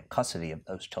permanent custody of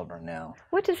those children now.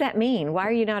 What does that mean? Why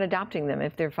are you not adopting them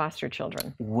if they're foster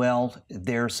children? Well,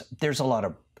 there's a lot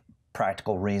of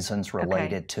practical reasons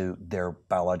related to their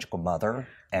biological mother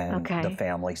and the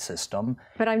family system.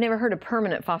 But I've never heard of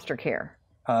permanent foster care.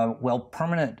 Well,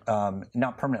 permanent,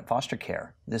 not permanent foster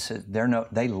care.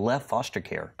 They left foster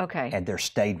care. And they're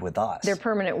stayed with us. They're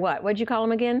permanent what? What'd you call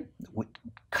them again?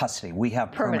 Custody. We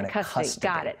have permanent custody.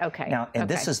 Got it. Okay. Now, and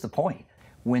this is the point.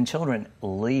 When children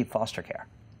leave foster care,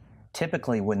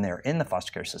 typically when they're in the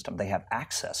foster care system, they have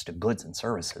access to goods and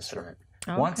services.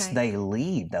 Once they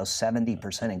leave those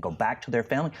 70% and go back to their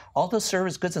family, all those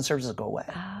goods and services go away.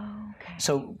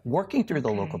 So working through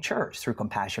the local church, through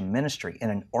compassion ministry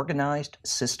in an organized,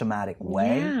 systematic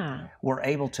way, we're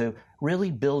able to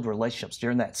really build relationships.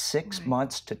 During that 6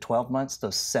 months to 12 months,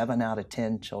 those 7 out of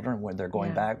 10 children, when they're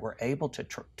going back, we're able to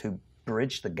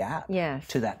bridge the gap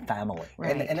to that family.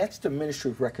 And that's the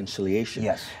ministry of reconciliation.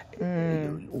 Yes.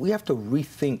 We have to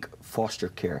rethink foster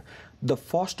care. The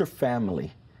foster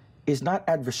family is not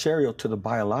adversarial to the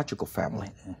biological family.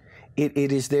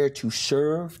 It is there to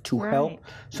serve, to help.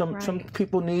 Some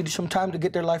people need some time to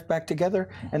get their life back together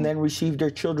and then receive their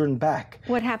children back.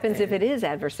 What happens if it is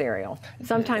adversarial?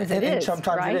 Sometimes it is. And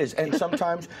sometimes it is. And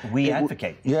sometimes we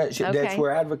advocate. That's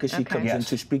where advocacy comes in,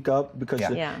 to speak up, because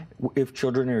if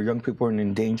children or young people are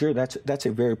in danger, that's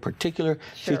a very particular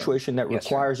situation that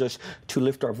requires us to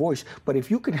lift our voice. But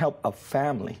if you can help a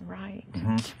family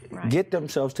get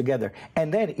themselves together,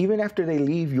 and then even after they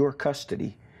leave your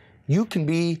custody, you can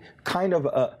be kind of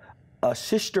a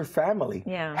sister family.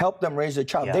 Help them raise a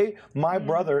child. My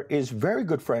brother is very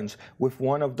good friends with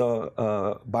one of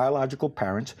the biological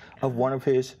parents of one of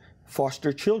his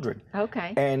foster children.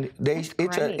 And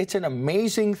it's an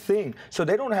amazing thing. So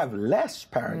they don't have less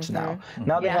parents now.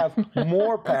 Now they have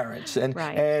more parents.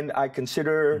 And I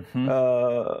consider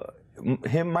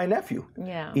him my nephew,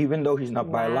 even though he's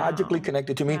not biologically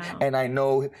connected to me. And I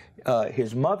know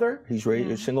his mother. He's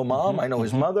raised a single mom. I know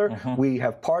his mother. We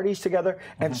have parties together.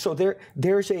 And so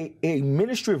there's a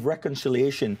ministry of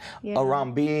reconciliation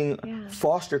around being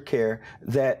foster care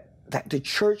that the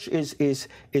church is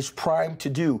primed to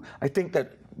do. I think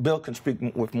that Bill can speak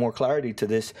with more clarity to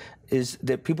this, is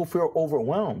that people feel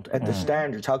overwhelmed at the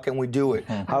standards. How can we do it?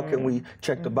 How can we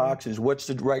check the boxes? What's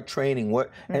the right training?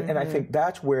 And I think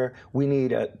that's where we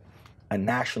need a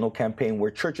national campaign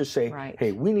where churches say,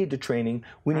 hey, we need the training,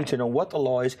 we need to know what the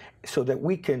law is, so that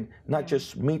we can not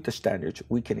just meet the standards,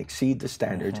 we can exceed the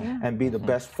standards and be the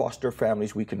best foster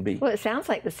families we can be. Well, it sounds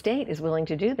like the state is willing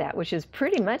to do that, which is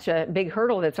pretty much a big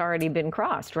hurdle that's already been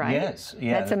crossed, right? Yes.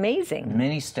 That's amazing.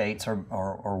 Many states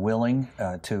are willing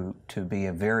to be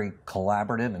a very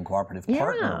collaborative and cooperative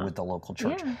partner with the local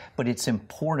church. But it's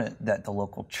important that the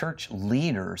local church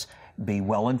leaders be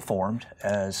well-informed,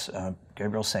 as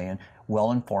Gabriel's saying,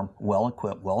 well-informed,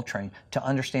 well-equipped, well-trained to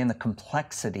understand the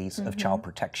complexities of child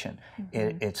protection.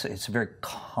 It's a very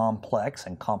complex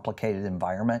and complicated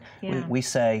environment. We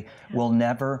say we'll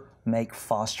never make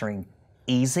fostering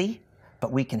easy,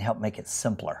 but we can help make it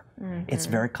simpler. It's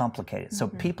very complicated. So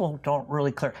people don't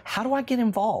really clear, how do I get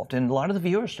involved? And a lot of the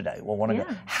viewers today will want to know,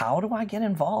 how do I get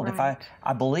involved? If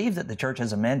I believe that the church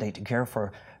has a mandate to care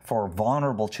for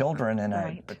vulnerable children,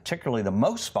 and particularly the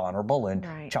most vulnerable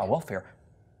in child welfare,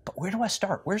 but where do I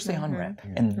start? Where's the on-ramp?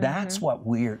 And that's what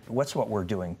we're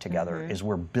doing together, is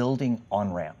we're building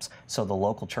on-ramps so the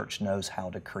local church knows how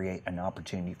to create an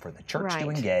opportunity for the church to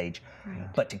engage,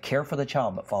 but to care for the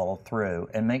child, but follow through,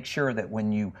 and make sure that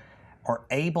when you are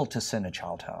able to send a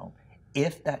child home,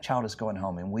 if that child is going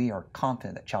home and we are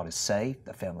confident that child is safe,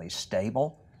 the family is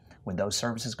stable, when those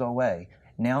services go away,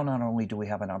 now not only do we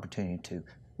have an opportunity to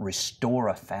restore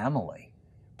a family,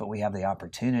 but we have the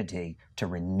opportunity to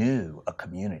renew a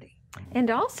community. And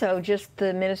also just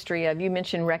the ministry of, you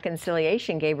mentioned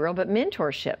reconciliation, Gabriel, but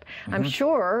mentorship. I'm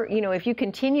sure, you know, if you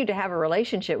continue to have a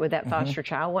relationship with that foster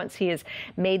child, once he has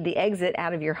made the exit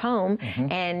out of your home,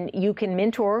 and you can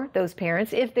mentor those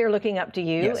parents if they're looking up to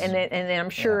you, and then I'm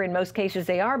sure in most cases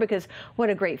they are, because what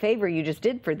a great favor you just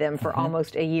did for them for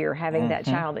almost a year, having that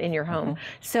child in your home.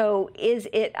 So is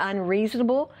it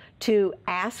unreasonable to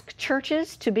ask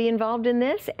churches to be involved in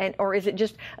this, or is it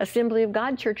just Assembly of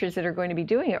God churches that are going to be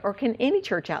doing it, or can any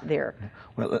church out there?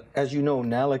 Well, as you know,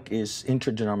 NALEC is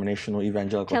Interdenominational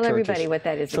Evangelical Tell Churches. everybody what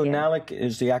that is So again. NALEC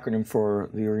is the acronym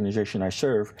for the organization I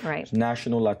serve. Right. It's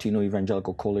National Latino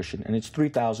Evangelical Coalition, and it's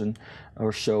 3,000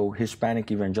 or so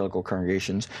Hispanic evangelical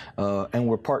congregations, and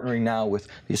we're partnering now with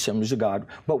the Assemblies of God.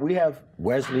 But we have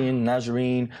Wesleyan,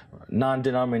 Nazarene,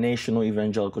 non-denominational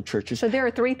evangelical churches. So there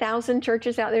are 3,000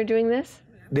 churches out there doing this?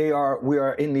 We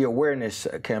are in the awareness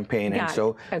campaign, and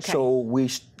Got it. so we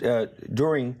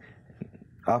during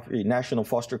National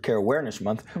Foster Care Awareness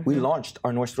Month, we launched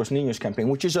our Nuestros Niños campaign,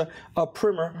 which is a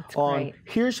primer on great.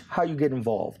 here's how you get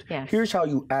involved, Yes. here's how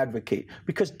you advocate.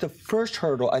 Because the first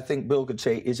hurdle, I think Bill could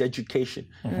say, is education.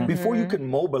 Before you can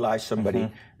mobilize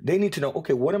somebody, they need to know,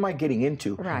 okay, what am I getting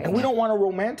into? Right. And we don't want to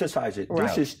romanticize it.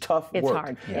 This is tough It's work.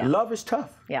 hard. Yeah. Love is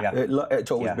tough. Yeah.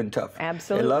 It's always been tough.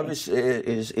 Absolutely. Love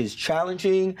is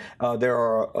challenging. There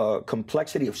are a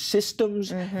complexity of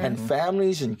systems and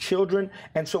families and children.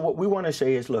 And so what we want to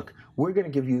say is, look, we're going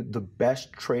to give you the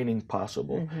best training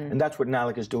possible. And that's what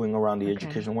NALEC is doing around the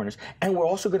education awareness. And we're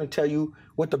also going to tell you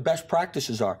what the best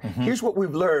practices are. Here's what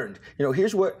we've learned. You know,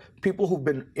 here's what people who've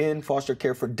been in foster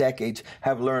care for decades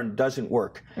have learned doesn't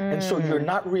work. And so you're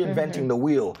not reinventing the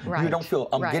wheel. You don't feel,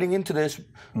 I'm getting into this,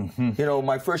 you know,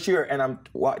 my first year, and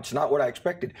it's not what I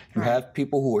expected. You have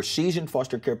people who are seasoned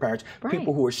foster care parents,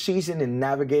 people who are seasoned in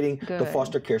navigating the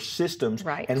foster care systems,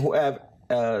 and who have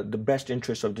the best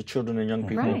interests of the children and young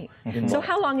people. So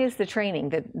how long is the training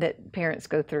that parents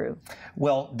go through?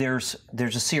 Well, there's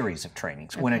a series of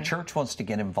trainings. When a church wants to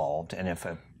get involved, and if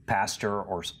a pastor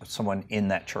or someone in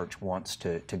that church wants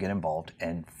to get involved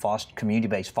in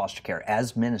community-based foster care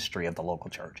as ministry of the local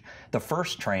church, the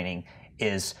first training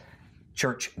is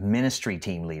church ministry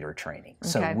team leader training.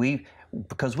 So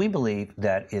because we believe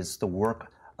that is the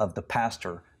work of the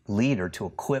pastor leader to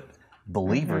equip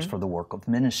believers for the work of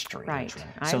ministry. Right.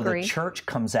 I So agree. the church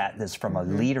comes at this from a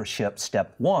leadership,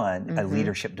 step one, a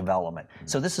leadership development.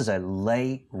 So this is a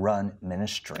lay-run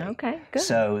ministry. Okay, good.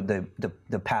 So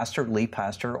the pastor, lead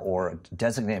pastor, or a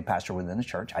designated pastor within the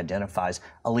church identifies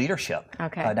a leadership,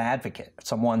 an advocate,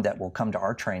 someone that will come to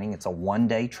our training. It's a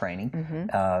one-day training.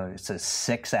 It's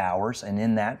 6 hours, and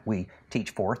in that we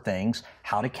teach 4 things: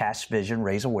 how to cast vision,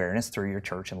 raise awareness through your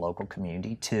church and local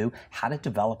community. 2, how to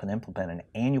develop and implement an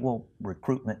annual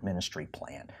recruitment ministry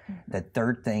plan. The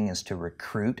third thing is to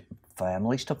recruit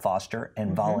families to foster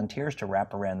and volunteers to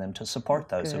wrap around them to support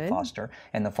those who foster.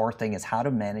 And the 4th thing is how to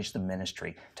manage the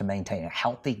ministry to maintain a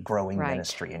healthy, growing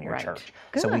ministry in your church.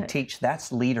 So we teach,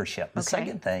 that's leadership. The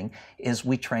second thing is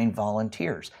we train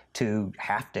volunteers to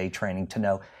half-day training to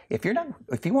know if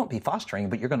you won't be fostering,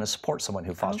 but you're going to support someone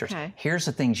who fosters, here's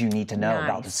the things you need to know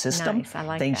about the system, I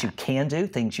like things that. you can do,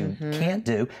 things you can't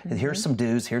do. And here's some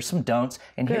do's, here's some don'ts,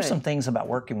 and here's some things about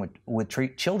working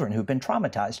with children who've been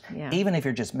traumatized. Even if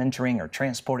you're just mentoring or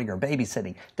transporting or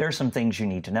babysitting, there are some things you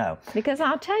need to know. Because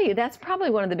I'll tell you, that's probably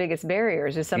one of the biggest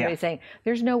barriers is somebody saying,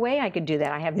 there's no way I could do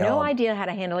that. I have no idea how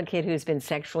to handle a kid who's been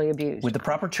sexually abused. With the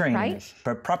proper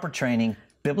training,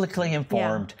 biblically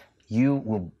informed, you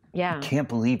will you can't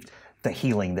believe the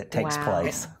healing that takes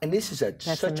place. And this is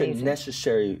such a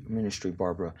necessary ministry,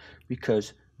 Barbara,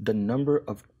 because the number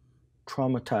of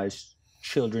traumatized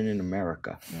children in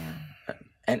America,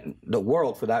 and the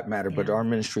world for that matter, but our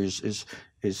ministry is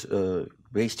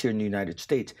based here in the United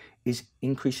States, is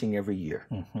increasing every year.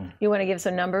 You want to give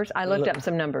some numbers? I looked up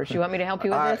some numbers. You want me to help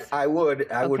you with this? I would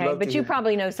love to. But you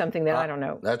probably know something that I don't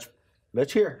know.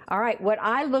 Let's hear. All right. What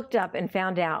I looked up and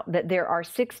found out that there are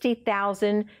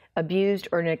 60,000 abused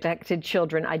or neglected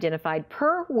children identified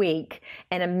per week,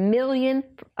 and 1 million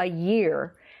a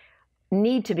year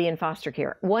need to be in foster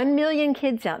care. 1 million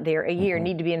kids out there a year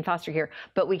need to be in foster care,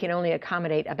 but we can only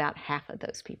accommodate about half of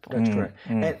those people. That's correct.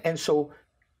 And so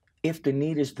if the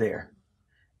need is there,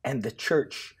 and the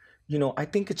church, you know, I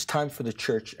think it's time for the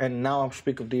church, and now I'm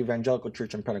speaking of the Evangelical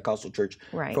Church and Pentecostal Church,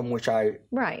 from which I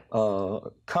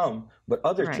come, but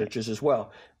other churches as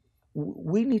well.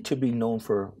 We need to be known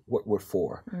for what we're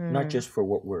for, not just for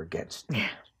what we're against.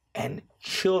 And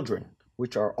children,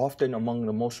 which are often among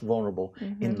the most vulnerable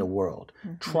in the world,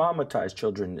 traumatized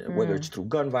children, whether it's through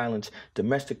gun violence,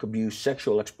 domestic abuse,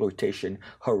 sexual exploitation,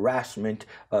 harassment,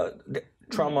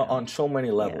 trauma on so many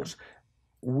levels.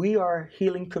 We are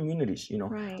healing communities. You know,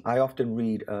 Right. I often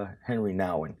read Henry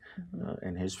Nouwen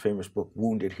and his famous book,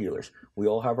 Wounded Healers. We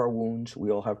all have our wounds.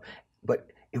 We all have, but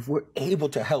if we're able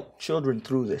to help children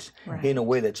through this in a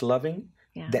way that's loving,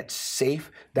 that's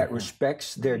safe, that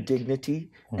respects their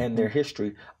dignity and their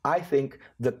history, I think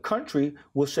the country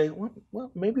will say,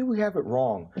 well, maybe we have it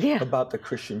wrong about the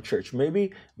Christian church.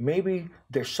 Maybe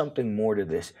there's something more to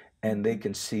this. And they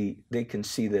can see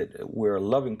that we're a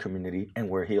loving community and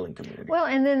we're a healing community. Well,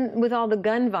 and then with all the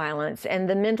gun violence and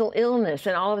the mental illness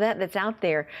and all of that that's out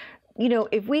there, you know,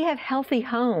 if we have healthy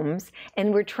homes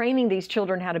and we're training these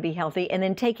children how to be healthy and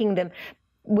then taking them,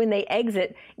 when they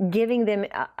exit, giving them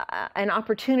an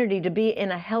opportunity to be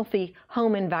in a healthy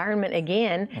home environment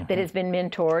again that has been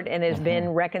mentored and has been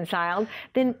reconciled,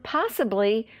 then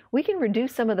possibly we can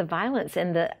reduce some of the violence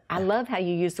and I love how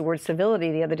you used the word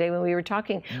civility the other day when we were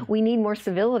talking. We need more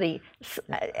civility,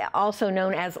 also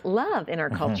known as love in our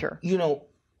culture. You know,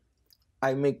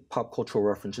 I make pop cultural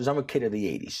references. I'm a kid of the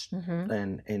 80s,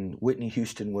 and Whitney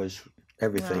Houston was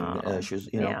everything. She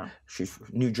was, you know, she's from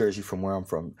New Jersey, from where I'm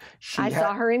from. I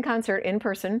saw her in concert in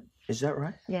person. Is that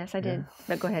right? Yes, I did.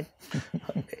 But go ahead.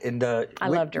 And I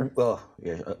loved her. Oh,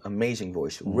 yeah, amazing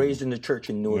voice. Raised in the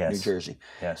church in Newark, New Jersey.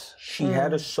 Yes. She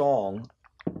had a song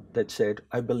that said,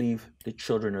 "I believe the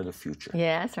children are the future.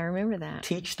 Yes, I remember that.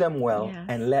 Teach them well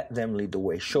and let them lead the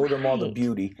way. Show them all the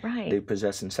beauty they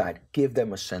possess inside. Give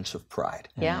them a sense of pride."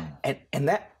 Yeah. And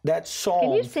that song.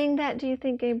 Can you sing that, do you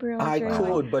think, Gabriel? I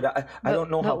could, but I don't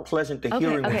know how pleasant the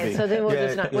hearing would be. Okay, so then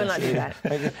we'll not do that.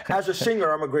 As a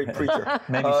singer, I'm a great preacher.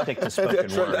 Maybe stick to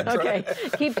spoken word. Okay,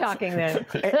 keep talking then.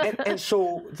 And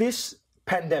so this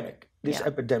pandemic, this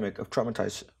epidemic of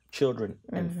traumatized children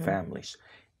and families,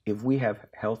 if we have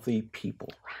healthy people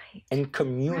and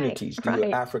communities,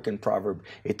 the African proverb,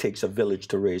 it takes a village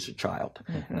to raise a child.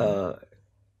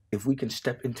 If we can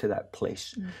step into that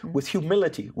place with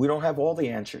humility, we don't have all the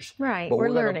answers. Right, but we're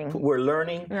learning. We're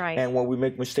learning, and when we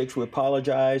make mistakes, we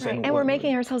apologize. And we're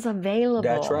making ourselves available.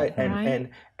 That's right,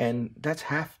 and that's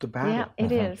half the battle. Yeah,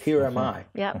 it is. Here am I.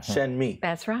 Yep. Send me.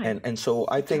 That's right. And so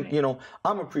I think, you know,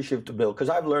 I'm appreciative to Bill because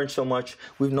I've learned so much.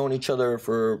 We've known each other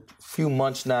for a few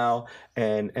months now,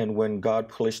 and when God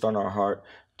placed on our heart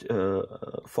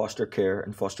foster care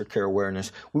and foster care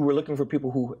awareness, we were looking for people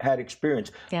who had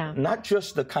experience, not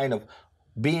just the kind of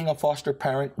being a foster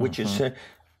parent, which is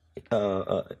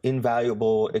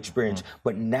invaluable experience,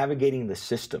 but navigating the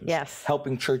systems,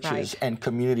 helping churches and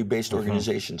community-based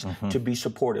organizations to be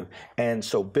supportive. And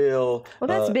so Bill... Well,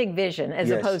 that's big vision as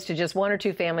opposed to just one or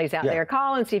two families out there.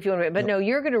 Call and see if you want to... But no,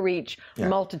 you're going to reach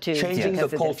multitudes. Changing the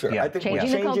culture. I think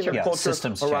changing the culture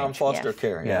systems around foster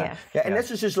care. And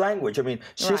this is his language. I mean,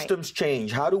 systems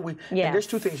change. How do we... And there's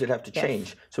two things that have to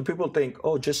change. So people think,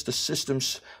 oh, just the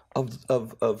systems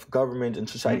of government and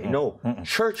society. No,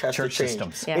 church has to change.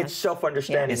 Systems. It's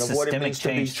self-understanding of what it means to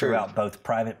be change throughout both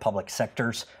private, public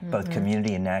sectors, both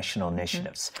community and national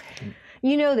initiatives.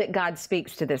 You know that God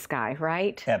speaks to this guy,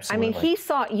 right? Absolutely. I mean, he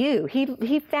sought you.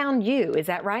 He found you. Is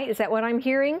that right? Is that what I'm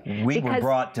hearing? We were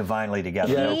brought divinely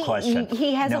together, no question.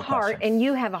 He has a heart, question. and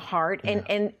you have a heart.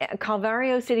 And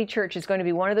Calvario City Church is going to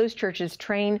be one of those churches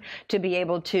trained to be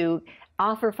able to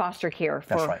offer foster care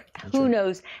for who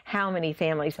knows how many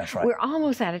families. That's right. We're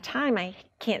almost out of time. I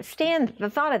can't stand the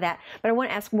thought of that. But I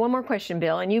want to ask one more question,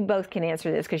 Bill, and you both can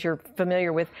answer this because you're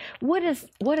familiar with what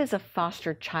does a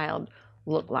foster child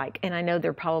look like? And I know there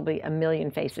are probably a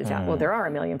million faces out. Well, there are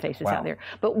a million faces out there.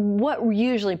 But what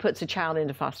usually puts a child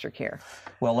into foster care?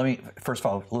 Well, let me first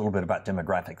of all a little bit about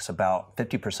demographics. About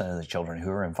 50% of the children who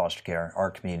are in foster care,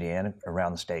 our community and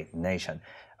around the state and nation,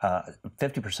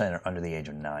 50% are under the age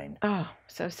of 9. Oh,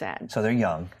 so sad. So they're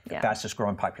young. The fastest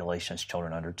growing population is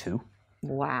children under 2.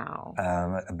 Wow.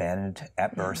 Abandoned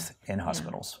at birth in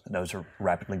hospitals. Those are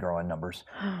rapidly growing numbers.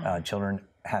 Children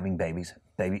having babies,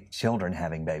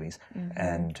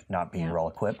 and not being well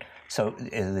equipped. So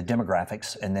the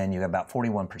demographics, and then you have about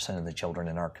 41% of the children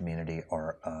in our community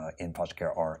are in foster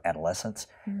care are adolescents,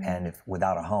 and if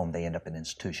without a home, they end up in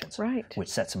institutions, which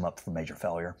sets them up for major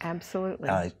failure. Absolutely.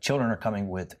 Children are coming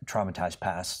with traumatized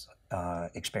past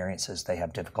experiences. They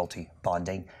have difficulty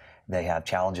bonding. They have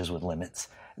challenges with limits.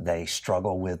 They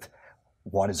struggle with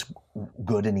what is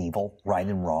good and evil, right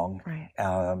and wrong.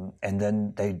 And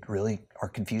then they really are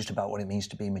confused about what it means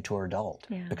to be a mature adult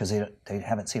because they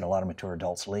haven't seen a lot of mature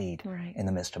adults lead in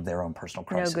the midst of their own personal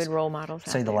crisis. No good role models.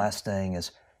 Say the last thing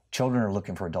is children are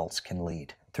looking for adults can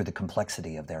lead through the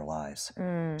complexity of their lives.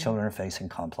 Children are facing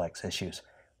complex issues.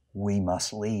 We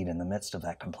must lead in the midst of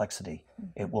that complexity.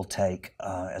 It will take,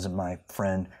 as my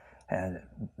friend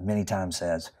many times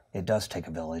says, It does take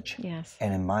a village. Yes.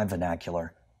 And in my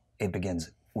vernacular, it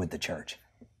begins with the church.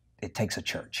 It takes a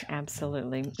church.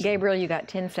 Absolutely. Gabriel, you got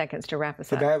 10 seconds to wrap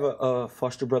us up. Look, I have a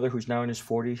foster brother who's now in his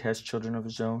 40s, has children of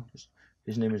his own.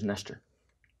 His name is Nestor.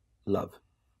 Love.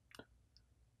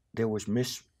 There was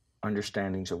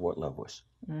misunderstandings of what love was,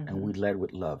 and we led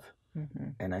with love.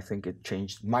 And I think it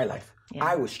changed my life. Yeah.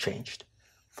 I was changed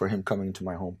for him coming into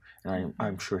my home, and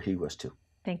I'm sure he was too.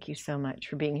 Thank you so much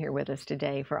for being here with us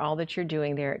today, for all that you're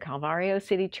doing there at Calvario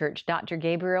City Church. Dr.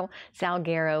 Gabriel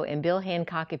Salguero and Bill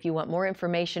Hancock, if you want more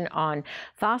information on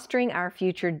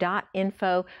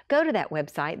fosteringourfuture.info, go to that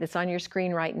website that's on your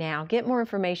screen right now. Get more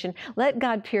information. Let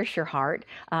God pierce your heart.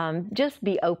 Just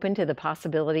be open to the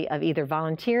possibility of either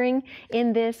volunteering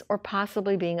in this or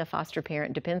possibly being a foster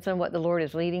parent. Depends on what the Lord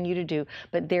is leading you to do.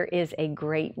 But there is a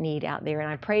great need out there.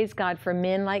 And I praise God for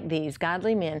men like these,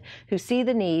 godly men, who see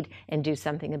the need and do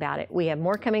something about it. We have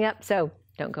more coming up, so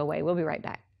don't go away. We'll be right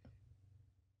back.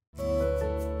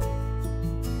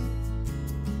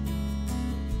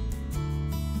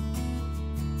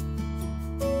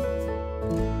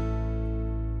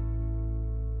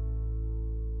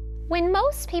 When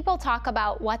most people talk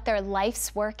about what their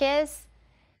life's work is,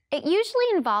 it usually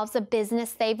involves a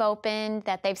business they've opened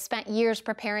that they've spent years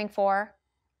preparing for.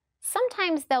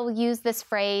 Sometimes they'll use this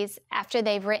phrase after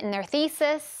they've written their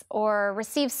thesis or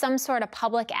received some sort of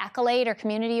public accolade or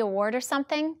community award or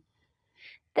something.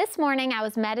 This morning I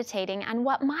was meditating on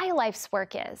what my life's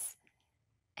work is,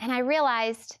 and I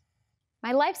realized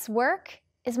my life's work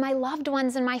is my loved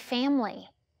ones and my family.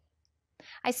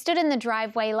 I stood in the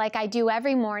driveway like I do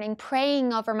every morning,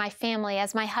 praying over my family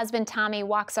as my husband Tommy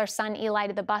walks our son Eli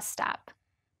to the bus stop.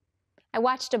 I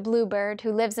watched a bluebird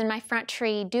who lives in my front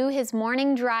tree do his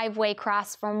morning driveway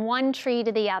cross from one tree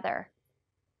to the other.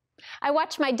 I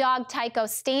watched my dog Tycho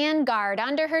stand guard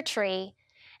under her tree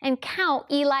and count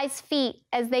Eli's feet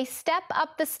as they step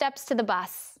up the steps to the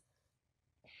bus.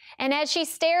 And as she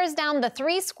stares down the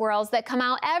 3 squirrels that come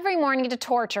out every morning to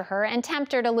torture her and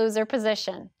tempt her to lose her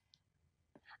position.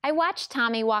 I watched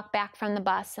Tommy walk back from the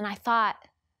bus and I thought,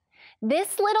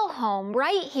 this little home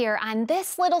right here on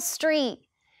this little street,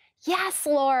 yes,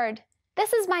 Lord,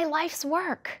 this is my life's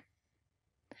work.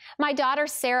 My daughter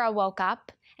Sarah woke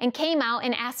up and came out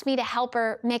and asked me to help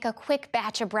her make a quick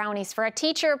batch of brownies for a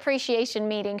teacher appreciation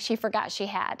meeting she forgot she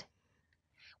had.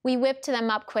 We whipped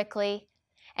them up quickly.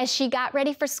 As she got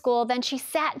ready for school, then she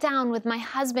sat down with my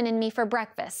husband and me for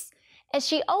breakfast as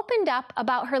she opened up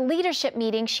about her leadership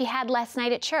meeting she had last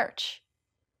night at church.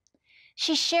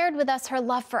 She shared with us her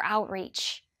love for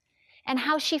outreach and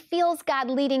how she feels God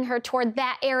leading her toward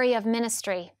that area of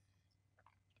ministry.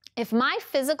 If my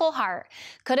physical heart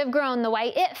could have grown the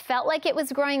way it felt like it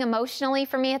was growing emotionally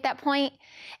for me at that point,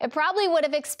 it probably would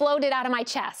have exploded out of my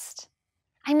chest.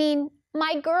 I mean,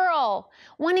 my girl,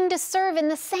 wanting to serve in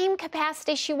the same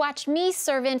capacity she watched me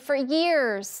serve in for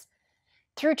years,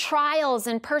 through trials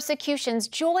and persecutions,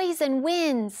 joys and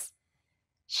wins.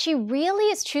 She really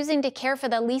is choosing to care for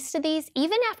the least of these,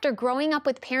 even after growing up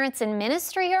with parents in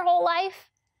ministry her whole life?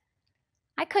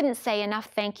 I couldn't say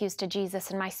enough thank yous to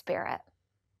Jesus in my spirit.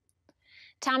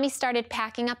 Tommy started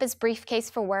packing up his briefcase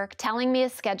for work, telling me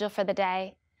his schedule for the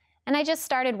day, and I just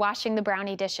started washing the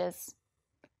brownie dishes.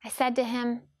 I said to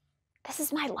him, this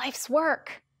is my life's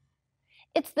work.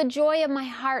 It's the joy of my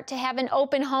heart to have an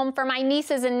open home for my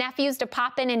nieces and nephews to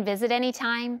pop in and visit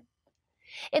anytime.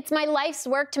 It's my life's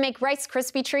work to make Rice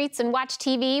Krispie treats and watch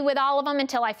TV with all of them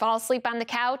until I fall asleep on the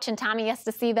couch and Tommy has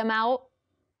to see them out.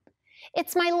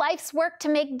 It's my life's work to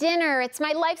make dinner. It's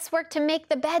my life's work to make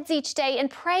the beds each day and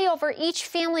pray over each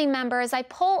family member as I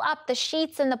pull up the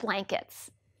sheets and the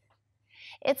blankets.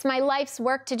 It's my life's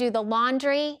work to do the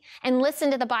laundry and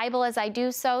listen to the Bible as I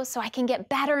do so I can get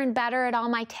better and better at all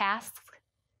my tasks.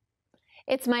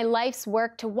 It's my life's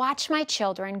work to watch my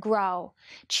children grow,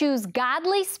 choose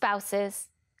godly spouses,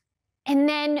 and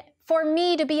then for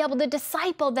me to be able to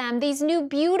disciple them, these new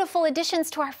beautiful additions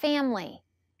to our family.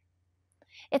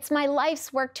 It's my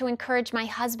life's work to encourage my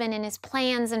husband in his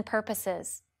plans and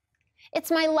purposes.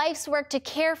 It's my life's work to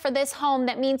care for this home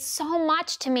that means so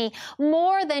much to me,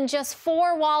 more than just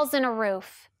 4 walls and a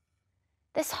roof.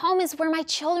 This home is where my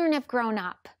children have grown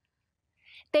up.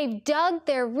 They've dug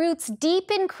their roots deep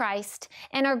in Christ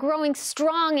and are growing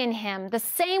strong in Him, the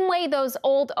same way those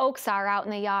old oaks are out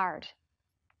in the yard.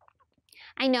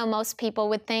 I know most people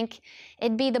would think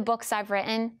it'd be the books I've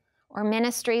written, or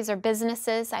ministries or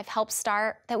businesses I've helped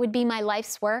start that would be my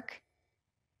life's work.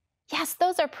 Yes,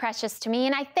 those are precious to me,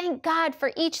 and I thank God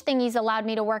for each thing He's allowed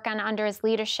me to work on under His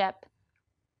leadership.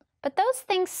 But those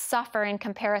things suffer in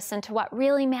comparison to what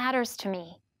really matters to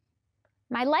me.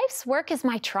 My life's work is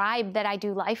my tribe that I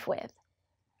do life with.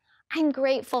 I'm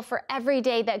grateful for every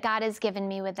day that God has given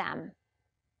me with them.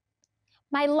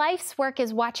 My life's work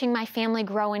is watching my family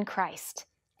grow in Christ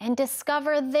and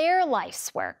discover their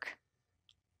life's work.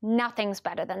 Nothing's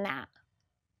better than that.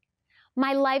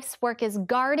 My life's work is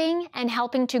guarding and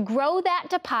helping to grow that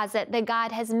deposit that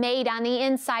God has made on the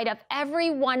inside of every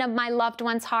one of my loved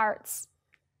ones' hearts.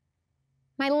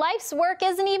 My life's work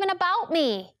isn't even about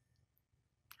me.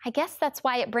 I guess that's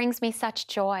why it brings me such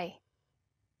joy.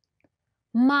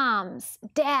 Moms,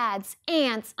 dads,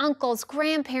 aunts, uncles,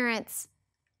 grandparents,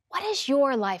 what is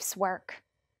your life's work?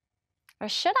 Or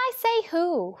should I say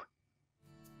who?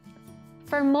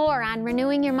 For more on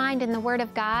renewing your mind in the Word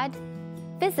of God,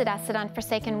 visit us at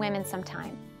Unforsaken Women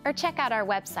sometime, or check out our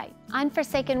website,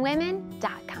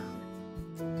 unforsakenwomen.com.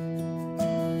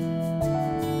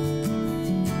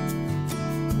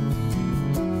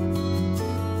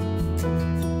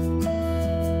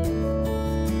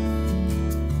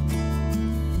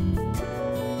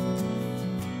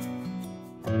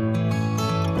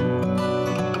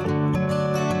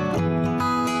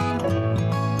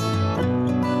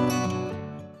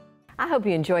 I hope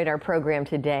you enjoyed our program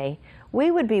today.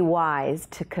 We would be wise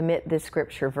to commit this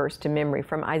scripture verse to memory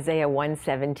from Isaiah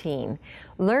 1:17.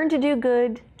 Learn to do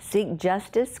good, seek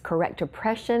justice, correct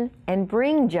oppression, and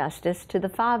bring justice to the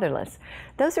fatherless.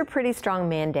 Those are pretty strong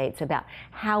mandates about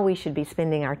how we should be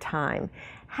spending our time.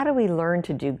 How do we learn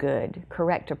to do good,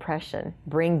 correct oppression,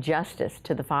 bring justice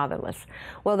to the fatherless?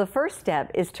 Well, the first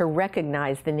step is to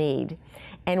recognize the need.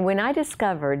 And when I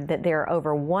discovered that there are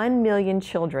over 1 million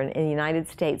children in the United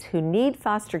States who need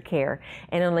foster care,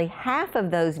 and only half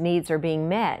of those needs are being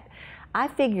met, I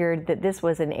figured that this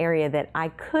was an area that I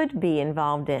could be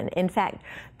involved in. In fact,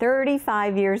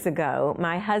 35 years ago,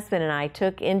 my husband and I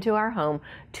took into our home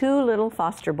 2 little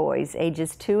foster boys,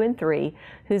 ages 2 and 3,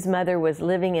 whose mother was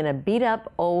living in a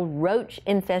beat-up old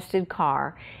roach-infested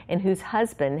car and whose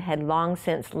husband had long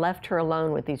since left her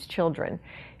alone with these children.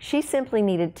 She simply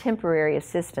needed temporary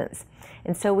assistance,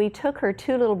 and so we took her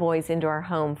 2 little boys into our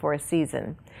home for a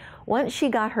season. Once she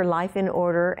got her life in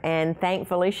order, and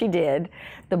thankfully she did,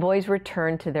 the boys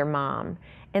returned to their mom.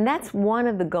 And that's one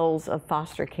of the goals of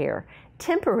foster care: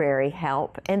 temporary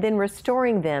help, and then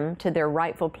restoring them to their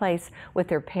rightful place with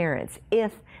their parents,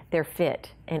 if they're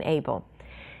fit and able.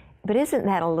 But isn't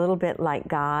that a little bit like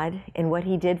God and what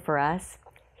He did for us?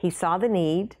 He saw the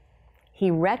need,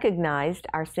 He recognized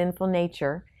our sinful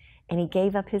nature, and He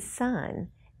gave up His Son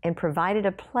and provided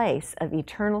a place of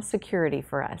eternal security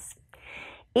for us.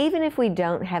 Even if we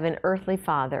don't have an earthly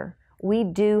father, we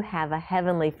do have a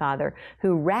heavenly Father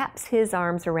who wraps His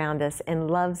arms around us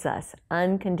and loves us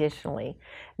unconditionally.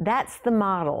 That's the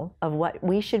model of what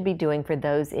we should be doing for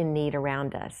those in need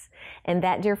around us. And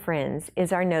that, dear friends,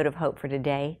 is our note of hope for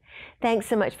today. Thanks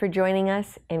so much for joining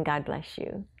us, and God bless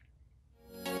you.